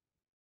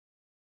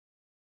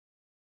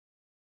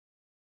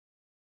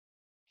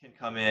can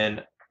come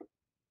in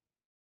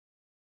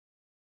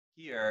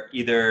here,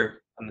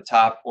 either on the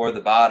top or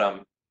the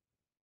bottom,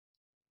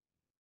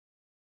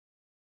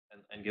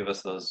 and give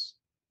us those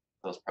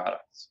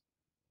products.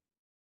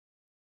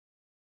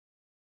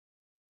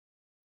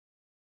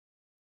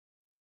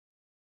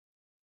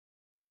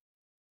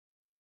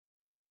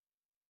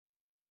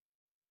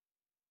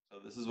 So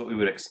this is what we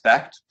would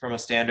expect from a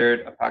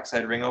standard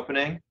epoxide ring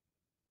opening. I'm going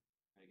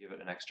to give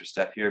it an extra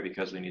step here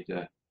because we need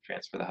to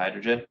transfer the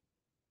hydrogen.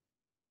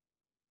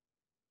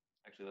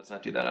 Actually, let's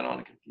not do that. I don't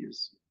want to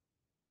confuse.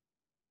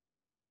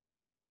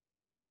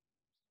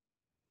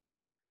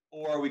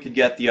 Or we could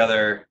get the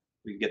other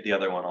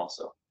one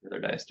also, the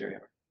other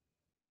diastereomer.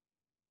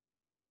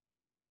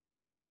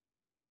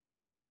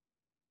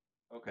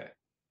 Okay,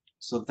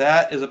 so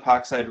that is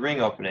epoxide ring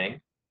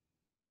opening.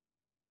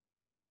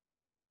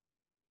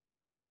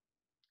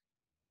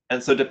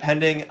 And so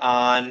depending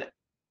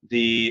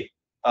the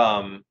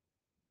um,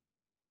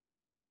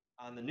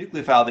 on the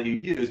nucleophile that you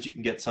used, you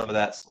can get some of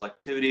that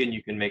selectivity, and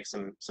you can make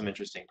some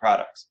interesting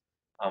products.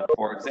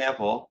 For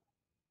example,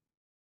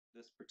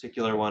 this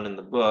particular one in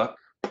the book.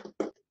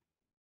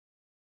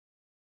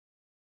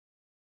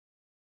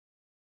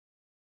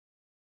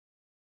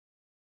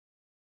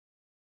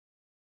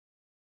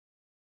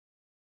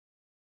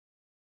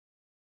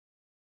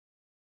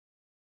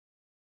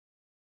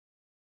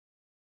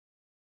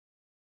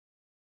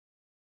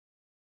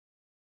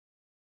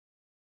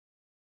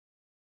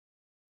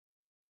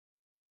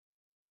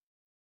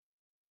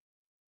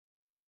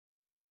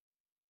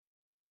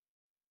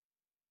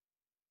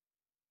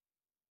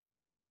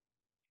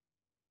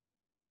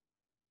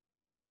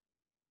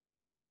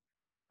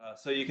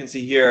 So you can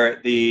see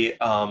here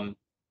here's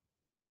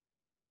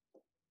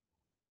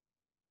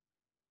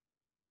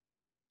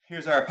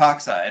our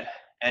epoxide,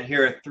 and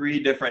here are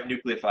three different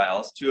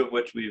nucleophiles, two of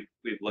which we've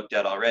looked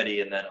at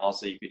already, and then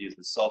also you could use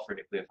the sulfur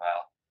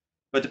nucleophile.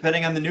 But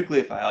depending on the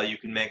nucleophile, you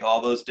can make all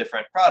those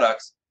different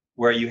products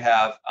where you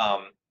have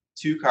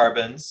two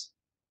carbons,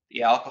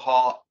 the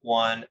alcohol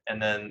one,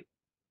 and then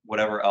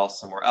whatever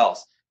else somewhere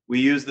else. We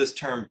use this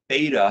term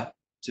beta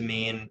to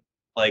mean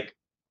like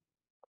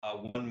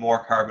one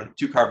more carbon,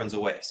 two carbons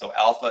away. So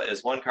alpha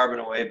is one carbon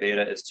away,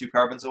 beta is two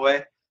carbons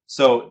away.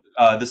 So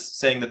this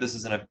saying that this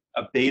is a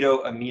beta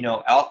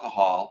amino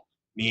alcohol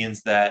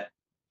means that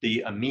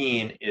the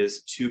amine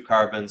is two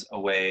carbons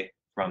away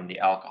from the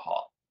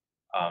alcohol.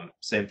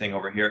 Same thing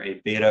over here, a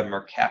beta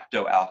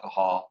mercapto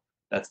alcohol.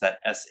 That's that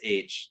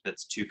SH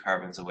that's two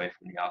carbons away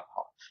from the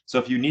alcohol. So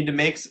if you need to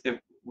make,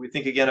 if we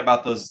think again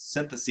about those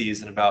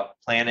syntheses and about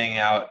planning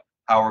out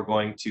how we're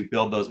going to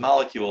build those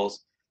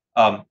molecules,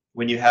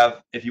 when you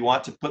have, if you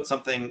want to put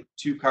something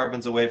two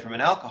carbons away from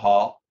an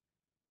alcohol,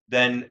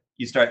 then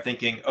you start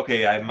thinking,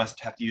 okay, I must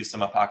have to use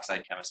some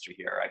epoxide chemistry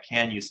here. I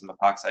can use some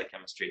epoxide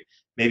chemistry.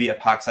 Maybe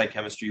epoxide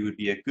chemistry would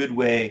be a good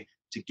way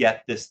to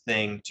get this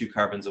thing two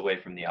carbons away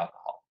from the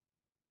alcohol.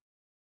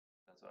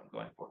 That's what I'm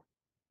going for.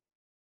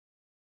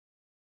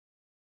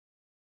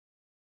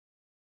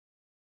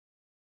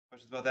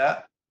 Questions about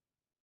that?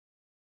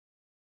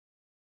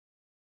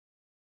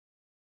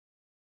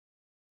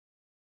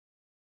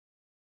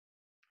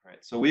 All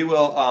right, so we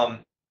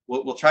will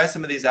we'll try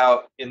some of these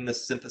out in the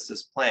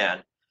synthesis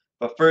plan,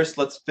 but first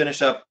let's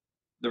finish up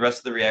the rest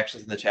of the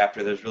reactions in the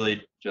chapter. There's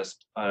really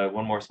just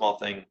one more small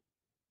thing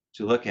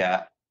to look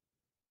at,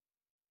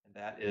 and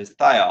that is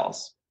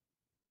thiols.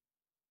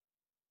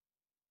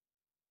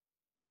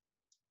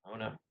 Oh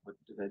no, what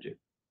did I do?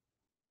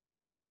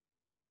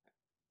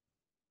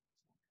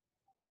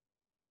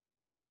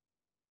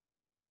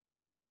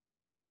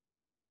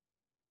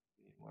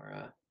 Need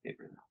more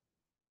paper now.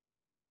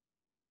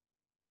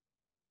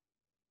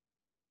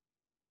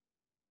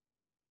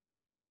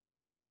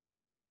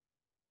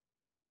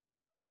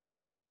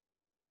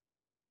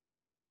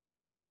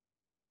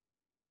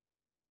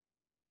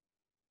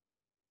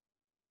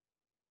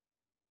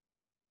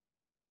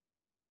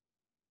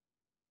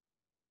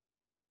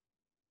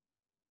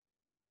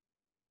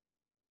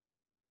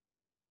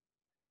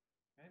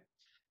 Okay.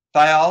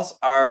 Thiols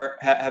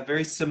have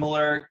very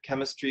similar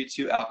chemistry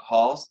to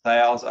alcohols.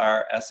 Thiols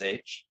are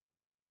SH.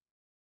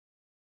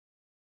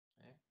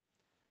 Okay.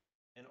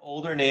 An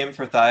older name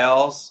for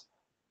thiols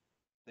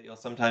that you'll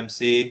sometimes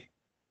see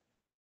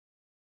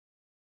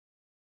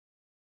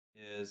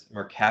is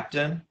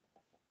mercaptan.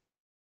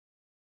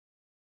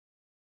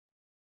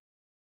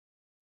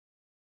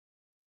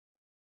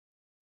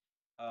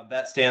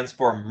 That stands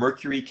for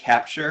mercury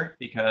capture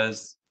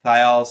because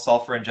thiol,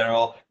 sulfur in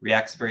general,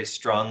 reacts very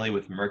strongly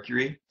with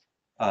mercury.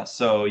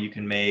 So you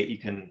can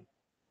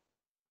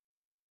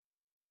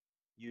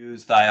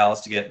use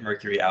thiols to get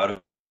mercury out of.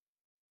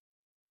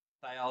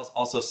 Thiols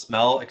also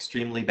smell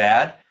extremely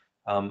bad.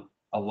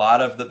 A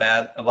lot of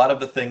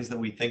the things that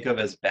we think of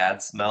as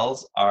bad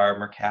smells are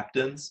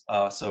mercaptans.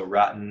 So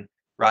rotten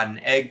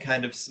egg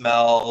kind of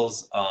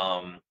smells.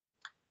 Fart,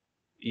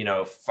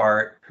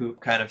 poop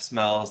kind of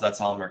smells.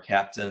 That's all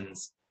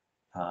mercaptans.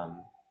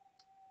 Um,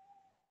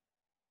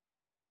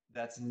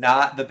 that's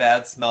not the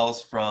bad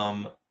smells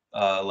from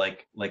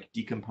like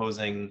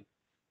decomposing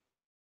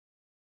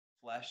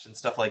flesh and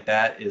stuff like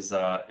that is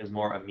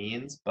more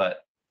amines,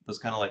 but those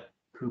kind of like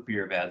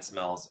poopier bad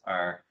smells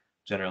are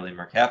generally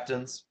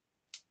mercaptans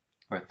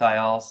or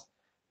thiols,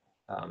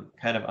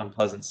 kind of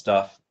unpleasant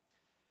stuff.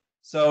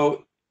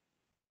 So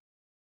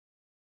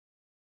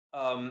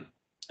um,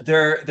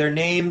 they're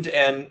named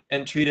and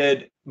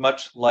treated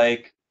much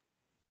like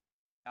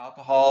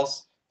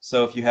alcohols.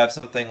 So if you have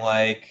something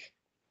like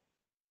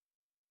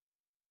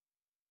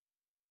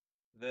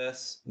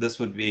this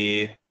would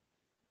be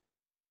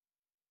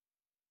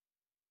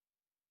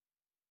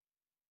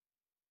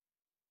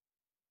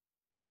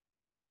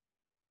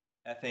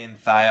ethane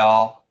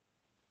thiol.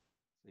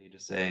 So you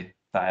just say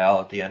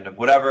thiol at the end of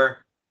whatever.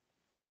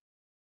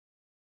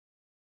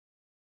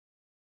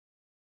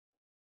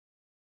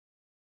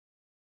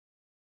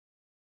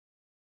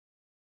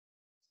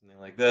 Something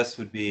like this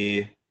would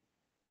be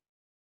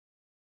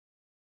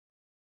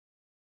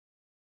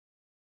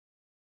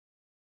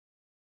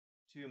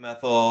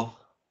 2-methyl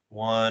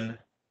 1-propane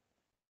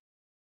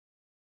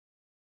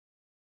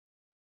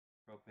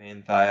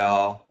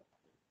thiol.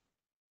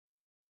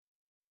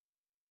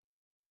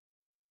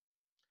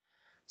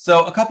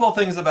 So a couple of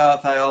things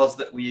about thiols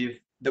that we've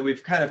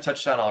kind of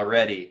touched on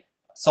already.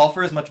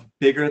 Sulfur is much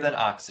bigger than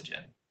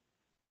oxygen.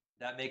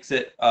 That makes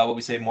it what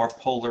we say more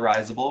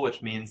polarizable,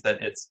 which means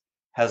that it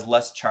has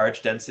less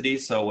charge density.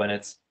 So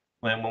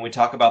when we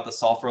talk about the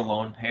sulfur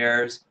lone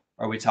pairs,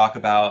 or we talk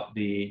about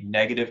the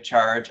negative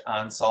charge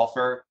on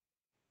sulfur,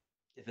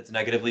 if it's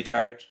negatively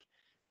charged,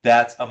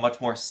 that's a much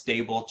more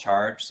stable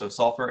charge. So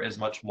sulfur is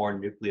much more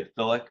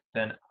nucleophilic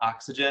than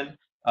oxygen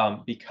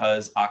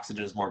because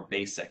oxygen is more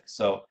basic.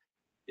 So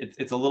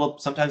it's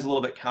sometimes a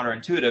little bit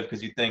counterintuitive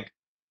because you think,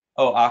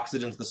 oh,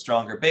 oxygen's the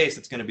stronger base,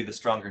 it's going to be the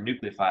stronger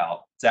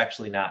nucleophile. It's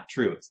actually not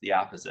true. It's the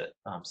opposite.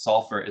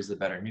 Sulfur is the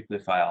better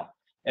nucleophile.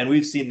 And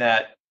we've seen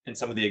that in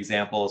some of the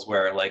examples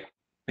where, like,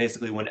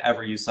 basically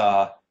whenever you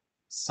saw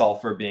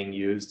sulfur being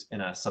used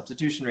in a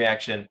substitution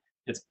reaction,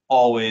 it's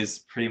always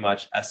pretty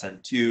much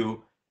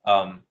SN2.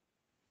 I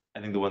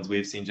think the ones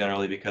we've seen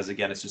generally, because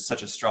again, it's just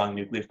such a strong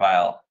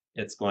nucleophile,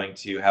 it's going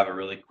to have a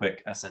really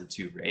quick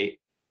SN2 rate.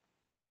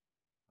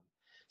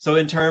 So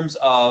in terms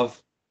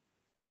of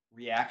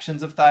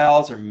reactions of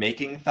thiols or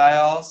making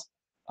thiols,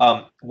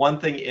 one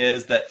thing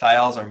is that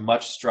thiols are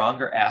much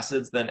stronger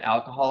acids than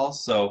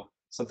alcohols. So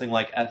something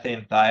like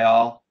ethane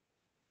thiol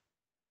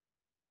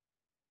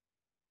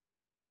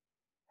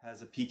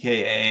has a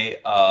pKa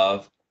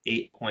of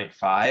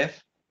 8.5,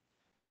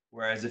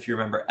 whereas if you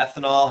remember,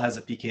 ethanol has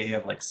a pKa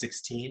of like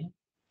 16.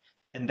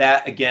 And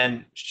that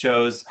again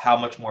shows how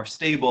much more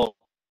stable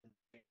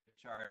the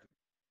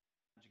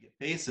conjugate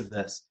base of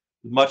this,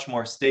 much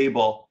more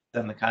stable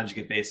than the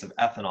conjugate base of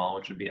ethanol,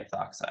 which would be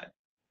ethoxide.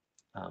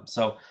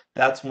 So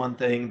that's one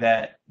thing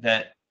that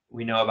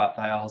we know about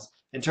thiols.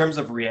 In terms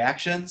of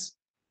reactions,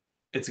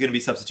 it's going to be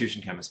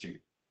substitution chemistry.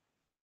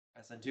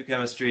 SN2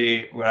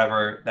 chemistry,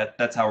 whatever,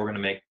 that's how we're going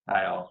to make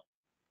thiol.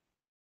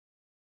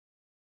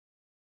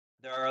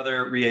 There are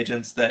other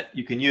reagents that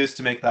you can use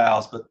to make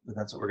thiols, but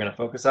that's what we're going to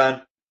focus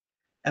on.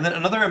 And then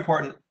another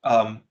important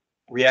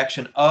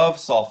reaction of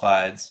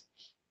sulfides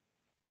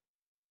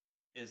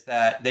is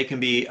that they can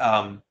be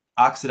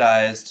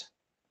oxidized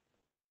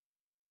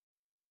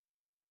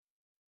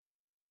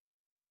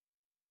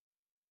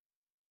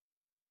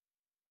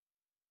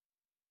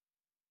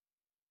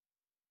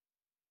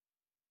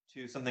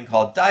to something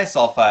called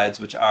disulfides,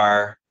 which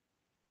are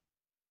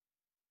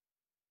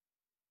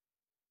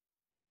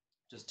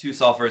just two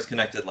sulfurs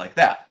connected like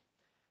that.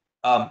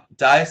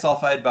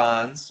 Disulfide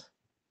bonds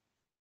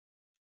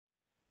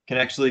can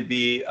actually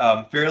be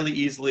fairly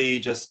easily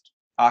just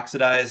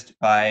oxidized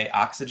by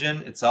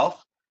oxygen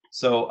itself.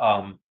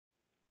 So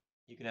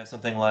you can have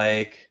something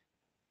like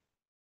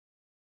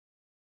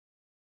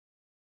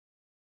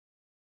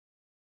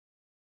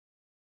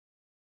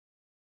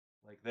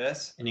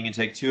this, and you can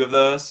take two of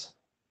those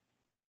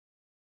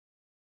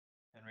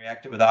and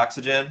react it with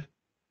oxygen.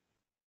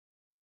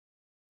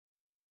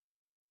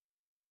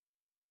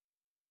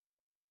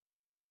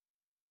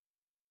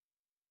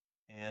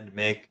 And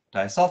make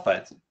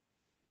disulfides.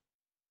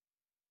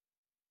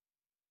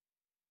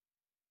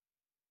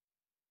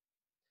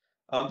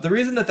 The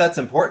reason that that's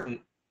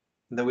important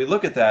that we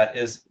look at that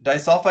is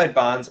disulfide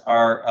bonds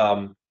are,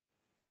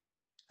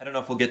 I don't know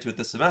if we'll get to it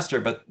this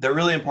semester, but they're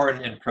really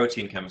important in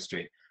protein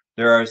chemistry.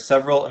 There are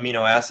several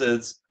amino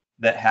acids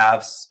that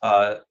have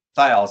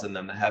thiols in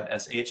them, that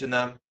have SH in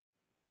them,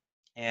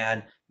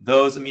 and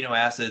those amino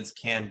acids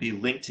can be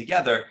linked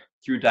together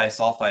through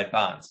disulfide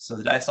bonds. So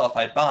the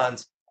disulfide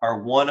bonds are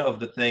one of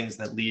the things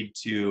that lead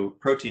to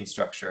protein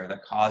structure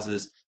that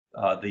causes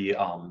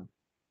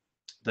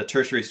the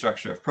tertiary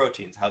structure of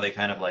proteins, how they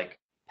kind of like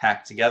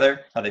pack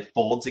together, how they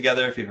fold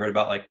together. If you've heard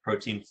about like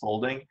protein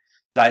folding,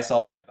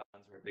 disulfide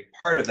bonds are a big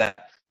part of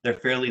that. They're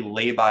fairly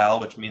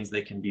labile, which means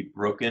they can be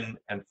broken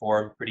and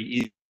formed pretty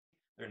easily.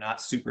 They're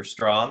not super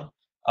strong.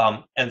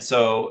 And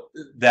so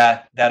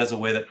that is a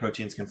way that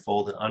proteins can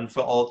fold and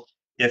unfold.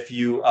 If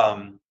you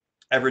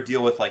ever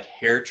deal with like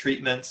hair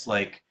treatments,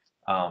 like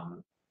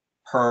um,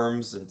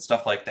 perms and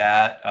stuff like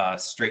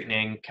that,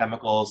 straightening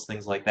chemicals,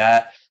 things like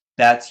that,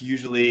 that's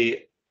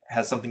usually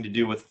has something to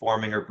do with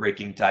forming or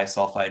breaking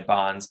disulfide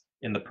bonds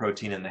in the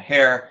protein in the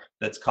hair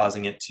that's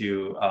causing it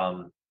to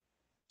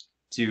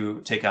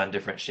take on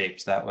different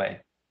shapes that way.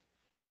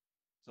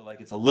 So like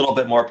it's a little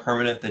bit more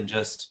permanent than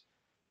just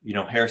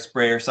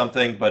hairspray or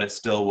something, but it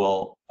still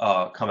will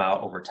come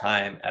out over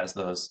time as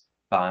those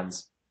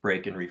bonds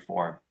break and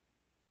reform.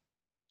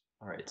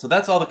 All right, so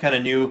that's all the kind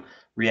of new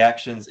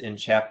reactions in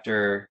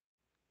chapter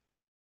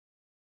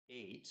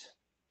 8.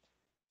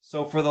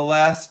 So for the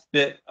last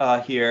bit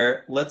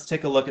here, let's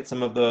take a look at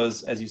some of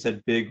those, as you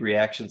said, big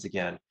reactions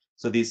again.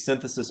 So these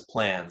synthesis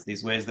plans,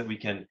 these ways that we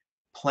can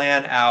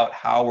plan out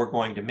how we're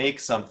going to make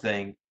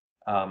something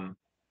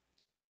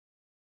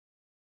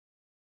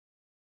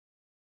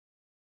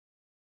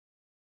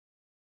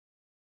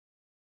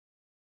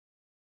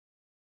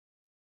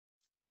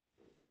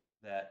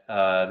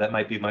that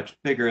might be much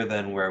bigger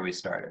than where we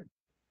started.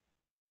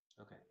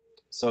 Okay,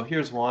 so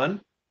here's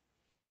one.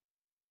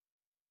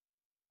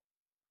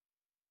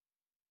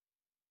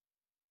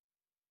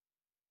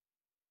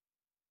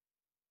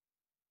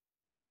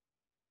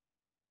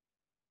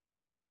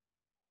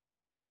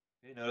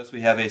 Okay, notice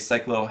we have a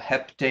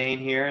cycloheptane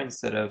here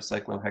instead of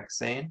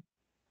cyclohexane.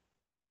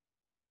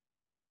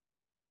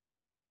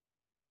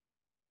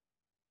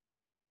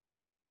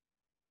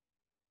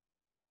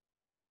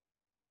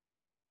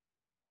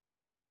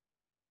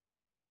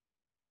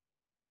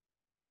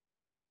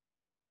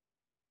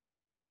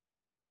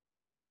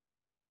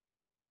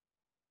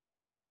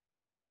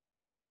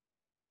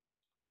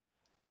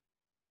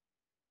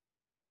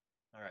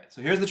 All right,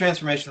 so here's the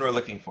transformation we're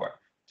looking for.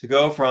 To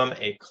go from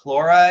a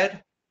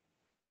chloride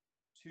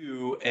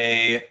to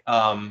a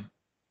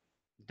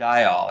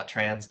diol, a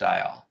trans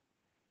diol.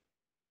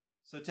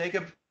 So take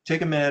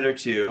a minute or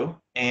two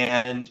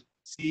and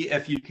see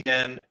if you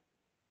can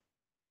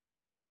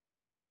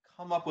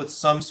come up with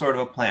some sort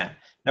of a plan.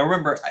 Now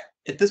remember,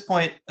 at this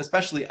point,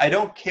 especially, I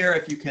don't care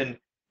if you can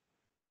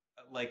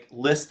like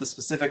list the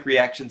specific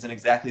reactions in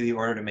exactly the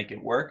order to make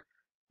it work,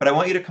 but I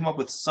want you to come up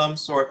with some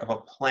sort of a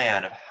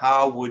plan of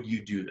how would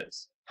you do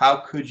this? How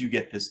could you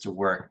get this to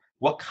work?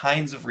 What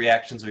kinds of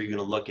reactions are you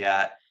going to look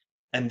at?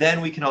 And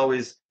then we can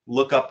always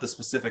look up the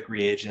specific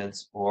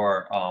reagents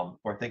or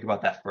think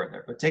about that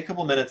further. But take a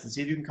couple minutes and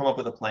see if you can come up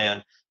with a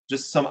plan,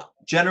 just some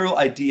general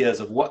ideas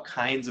of what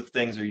kinds of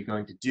things are you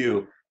going to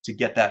do to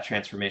get that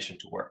transformation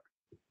to work.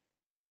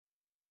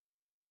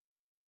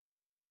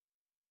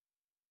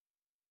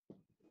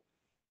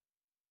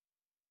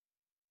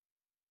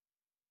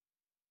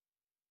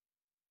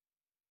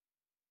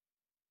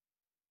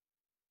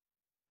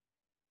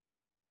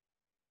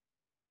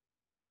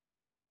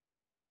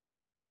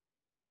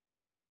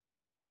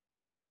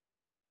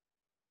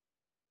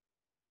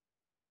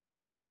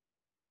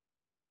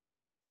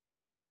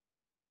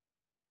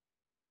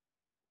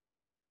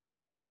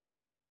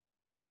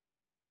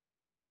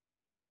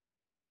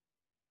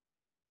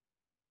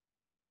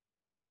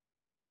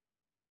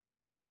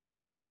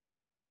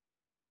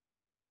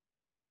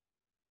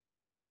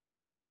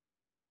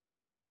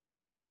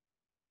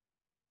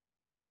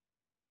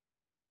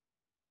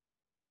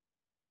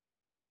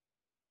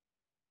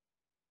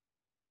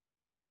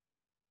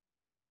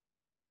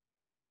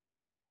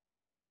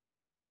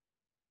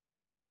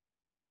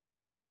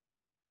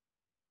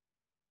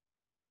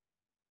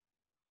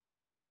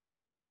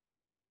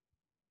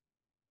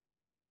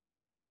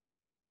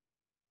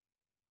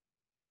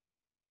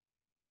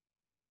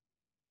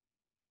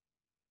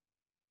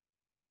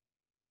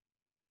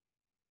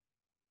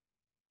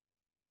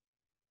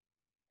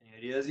 Any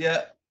ideas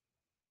yet?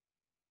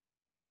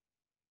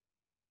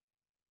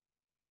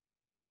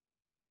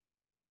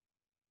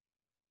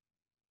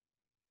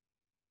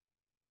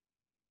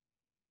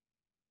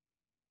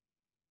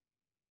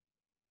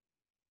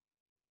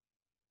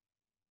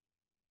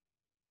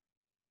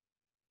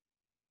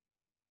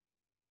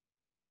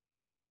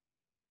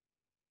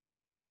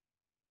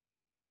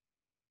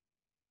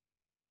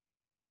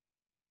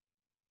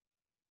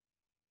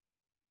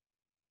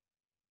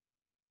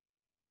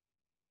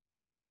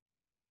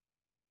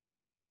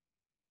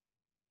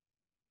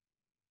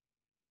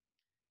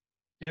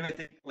 I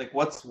think like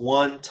what's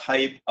one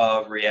type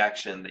of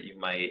reaction that you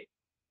might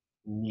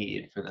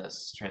need for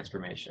this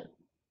transformation?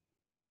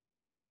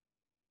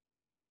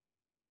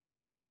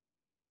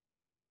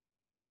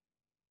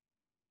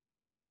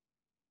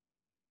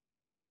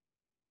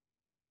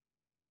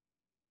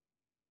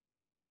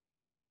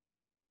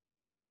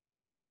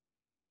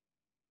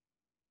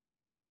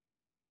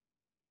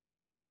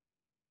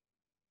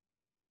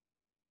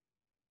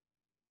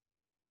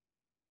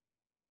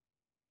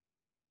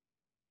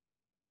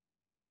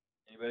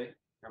 Anybody?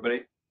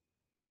 Everybody?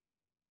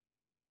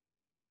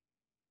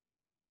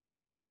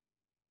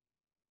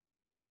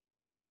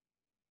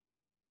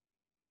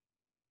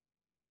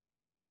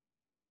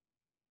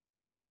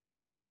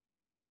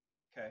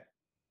 Okay.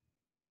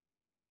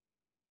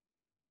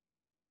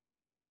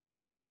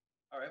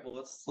 All right, well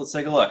let's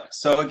take a look.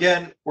 So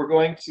again, we're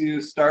going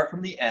to start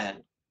from the end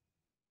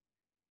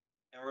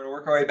and we're going to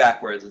work our way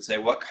backwards and say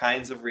what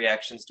kinds of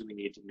reactions do we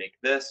need to make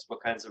this?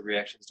 What kinds of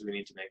reactions do we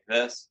need to make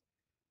this?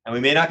 And we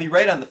may not be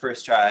right on the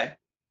first try.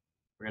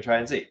 We're going to try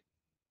and see.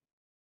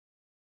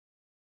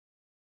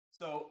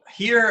 So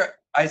here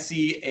I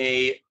see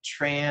a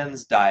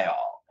trans diol,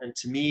 and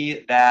to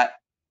me that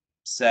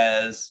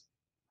says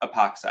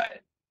epoxide.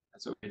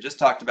 That's what we just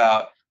talked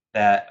about,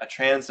 that a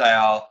trans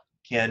diol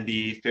can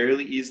be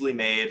fairly easily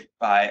made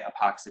by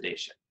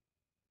epoxidation.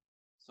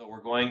 So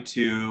we're going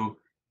to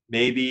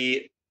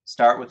maybe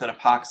start with an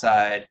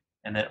epoxide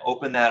and then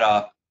open that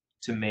up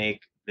to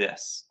make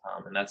this.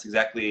 And that's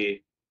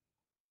exactly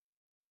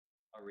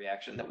a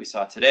reaction that we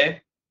saw today.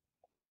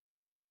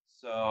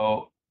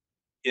 So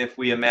if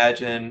we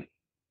imagine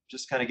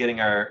just kind of getting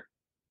our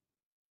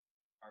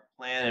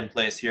plan in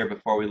place here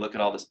before we look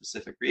at all the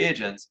specific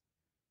reagents,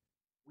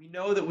 we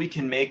know that we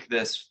can make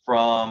this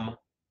from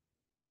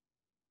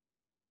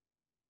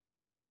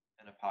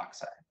an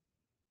epoxide.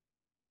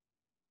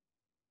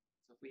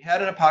 So if we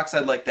had an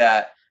epoxide like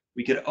that,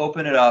 we could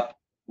open it up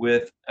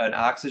with an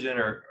oxygen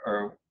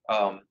or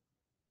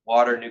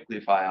water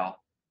nucleophile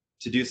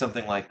to do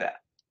something like that.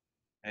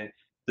 Okay?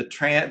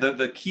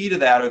 The key to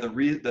that, or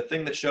the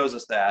thing that shows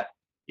us that,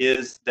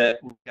 is that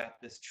we've got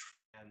this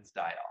trans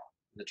diol.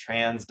 The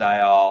trans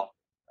diol,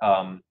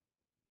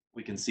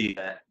 we can see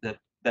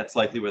that's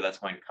likely where that's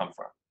going to come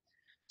from.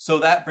 So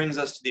that brings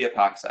us to the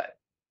epoxide.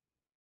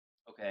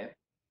 Okay.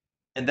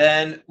 And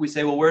then we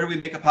say, well, where do we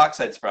make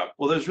epoxides from?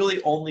 Well, there's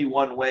really only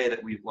one way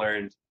that we've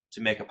learned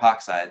to make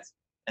epoxides,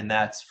 and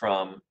that's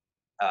from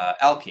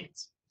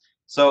alkenes.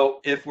 So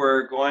if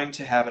we're going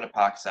to have an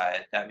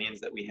epoxide, that means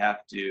that we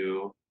have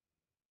to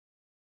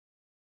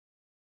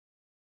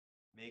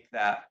make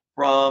that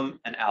from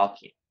an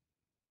alkene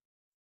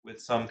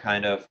with some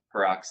kind of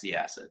peroxy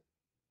acid.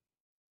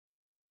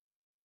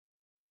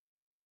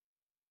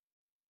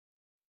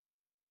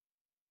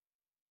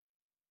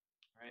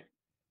 Right?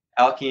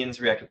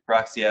 Alkenes react with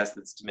peroxy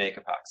acids to make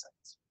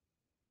epoxides.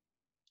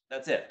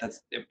 That's it.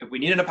 If we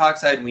need an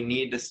epoxide, we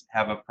need to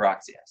have a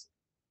peroxy acid.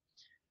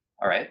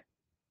 All right.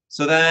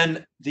 So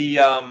then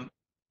then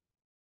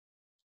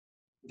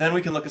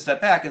we can look a step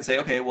back and say,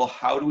 okay, well,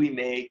 how do we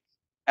make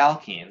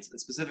alkenes? And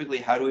specifically,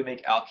 how do we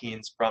make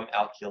alkenes from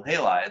alkyl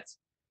halides?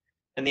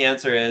 And the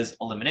answer is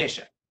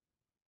elimination.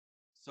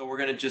 So we're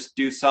going to just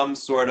do some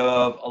sort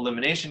of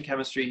elimination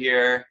chemistry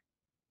here.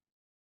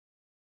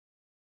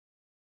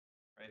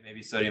 Right?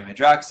 Maybe sodium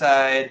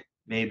hydroxide,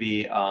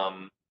 maybe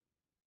one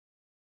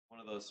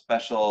of those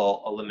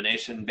special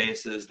elimination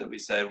bases that we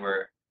said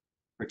were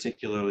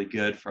particularly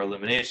good for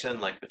elimination,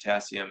 like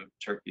potassium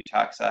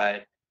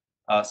terbutoxide,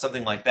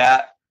 something like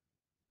that.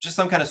 Just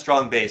some kind of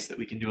strong base that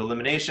we can do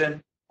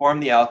elimination, form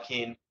the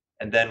alkene,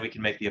 and then we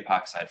can make the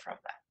epoxide from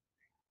that.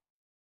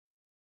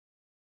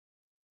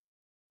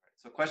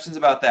 So questions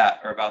about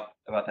that, or about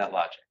that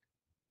logic?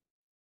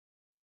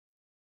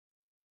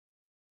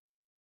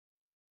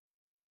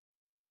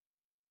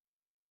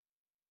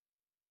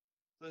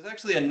 So there's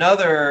actually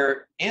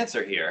another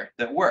answer here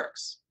that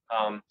works.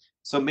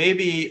 So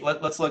maybe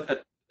let's look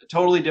at a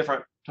totally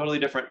different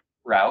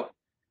route.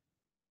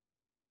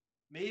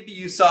 Maybe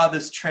you saw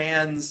this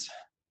trans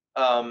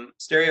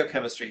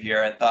stereochemistry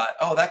here and thought,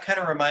 oh, that kind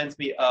of reminds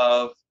me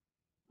of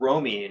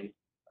bromine,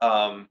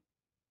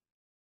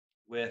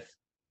 with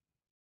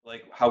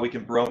like how we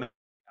can bromine.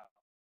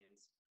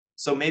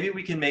 So maybe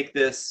we can make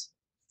this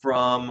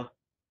from, oops,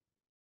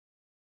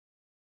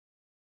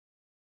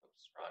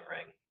 wrong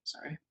ring,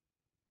 sorry.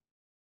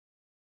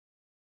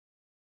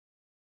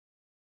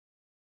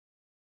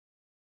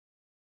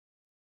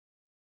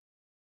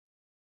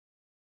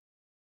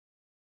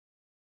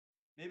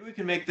 Maybe we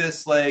can make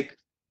this like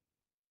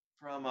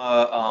from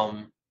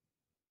a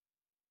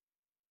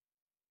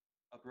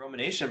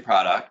bromination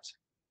product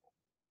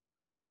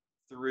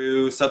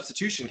through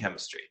substitution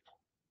chemistry.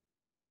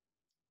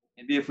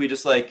 Maybe if we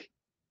just like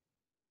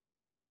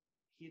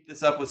heat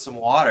this up with some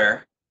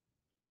water,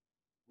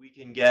 we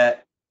can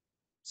get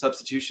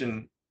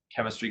substitution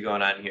chemistry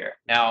going on here.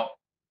 Now,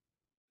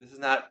 this is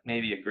not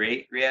maybe a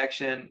great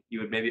reaction. You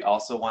would maybe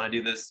also want to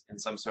do this in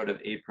some sort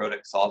of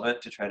aprotic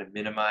solvent to try to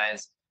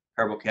minimize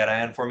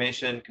carbocation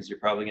formation, because you're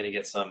probably going to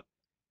get some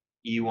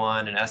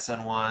E1 and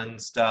SN1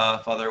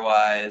 stuff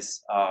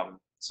otherwise.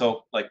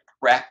 So like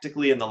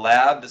practically in the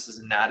lab, this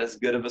is not as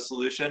good of a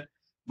solution,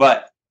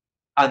 but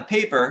on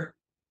paper,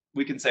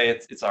 we can say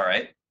it's all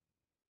right.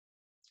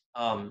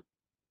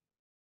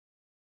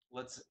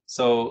 Let's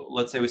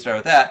say we start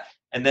with that,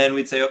 and then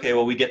we'd say, okay,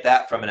 well, we get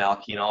that from an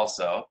alkene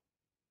also.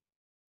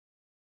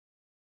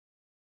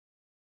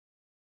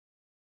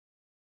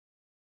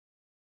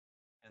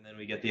 And then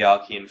we get the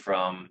alkene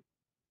from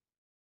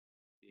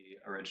the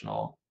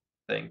original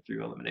thing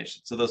through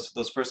elimination. So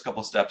those first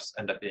couple steps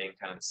end up being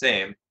kind of the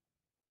same.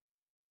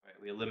 Right?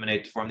 We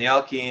eliminate to form the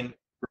alkene,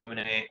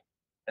 eliminate,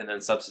 and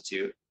then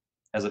substitute,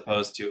 as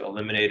opposed to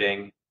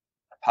eliminating,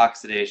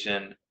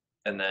 epoxidation,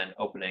 and then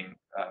opening,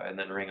 and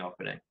then ring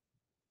opening.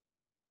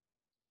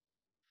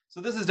 So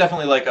this is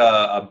definitely like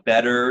a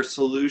better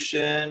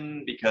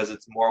solution because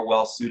it's more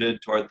well suited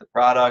toward the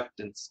product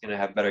and it's going to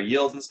have better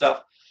yields and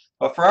stuff.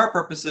 But for our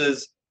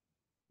purposes,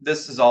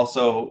 this is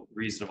also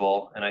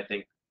reasonable and I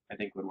think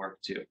would work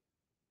too.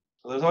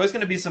 So there's always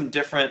going to be some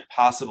different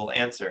possible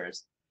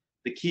answers.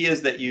 The key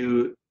is that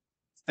you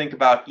think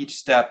about each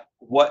step.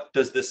 What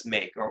does this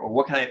make, or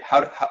what can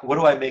what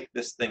do I make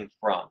this thing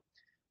from,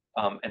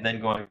 and then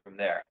going from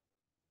there.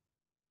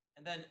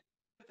 And then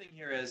the thing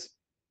here is,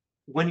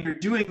 when you're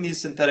doing these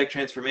synthetic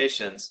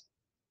transformations,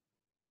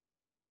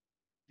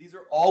 these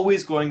are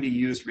always going to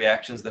use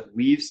reactions that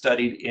we've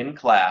studied in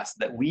class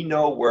that we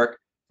know work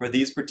for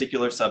these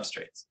particular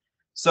substrates.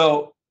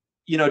 So,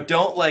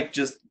 don't like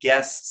just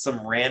guess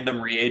some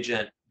random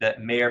reagent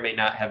that may or may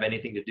not have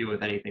anything to do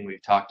with anything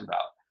we've talked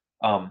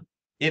about.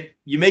 If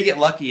you may get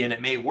lucky and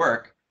it may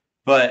work,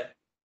 but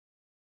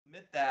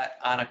submit that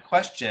on a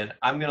question,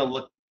 I'm going to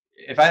look,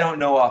 if I don't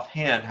know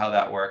offhand how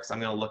that works,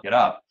 I'm going to look it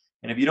up.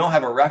 And if you don't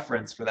have a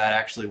reference for that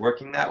actually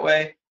working that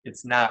way,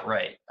 it's not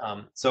right.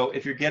 So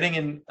if you're getting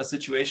in a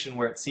situation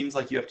where it seems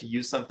like you have to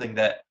use something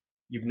that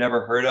you've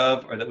never heard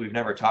of or that we've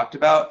never talked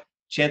about,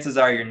 chances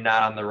are you're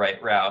not on the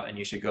right route and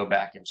you should go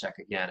back and check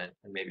again and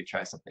maybe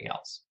try something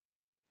else.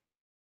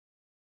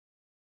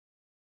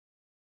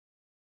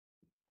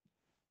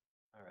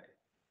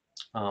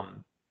 All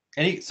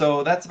right.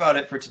 So that's about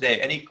it for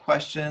today. Any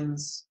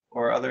questions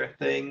or other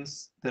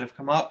things that have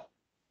come up?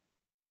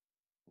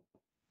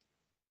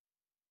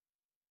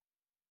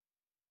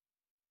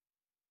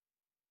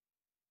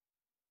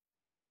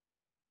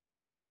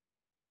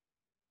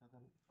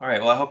 All right.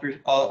 Well, I hope you're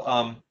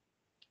all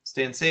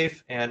staying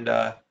safe and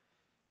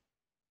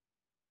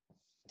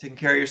taking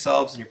care of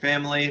yourselves and your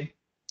family.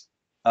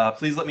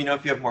 Please let me know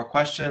if you have more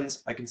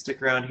questions. I can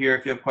stick around here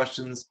if you have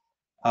questions.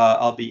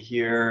 I'll be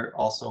here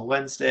also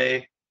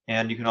Wednesday,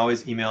 and you can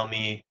always email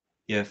me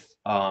if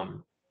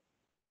you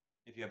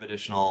have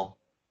additional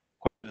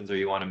questions or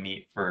you want to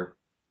meet to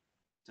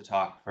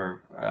talk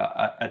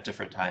at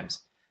different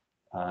times.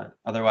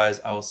 Otherwise,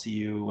 I will see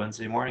you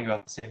Wednesday morning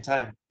about the same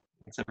time.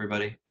 Thanks,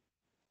 everybody.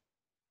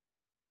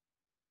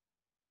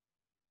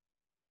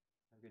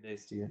 Have a good day,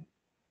 Steven.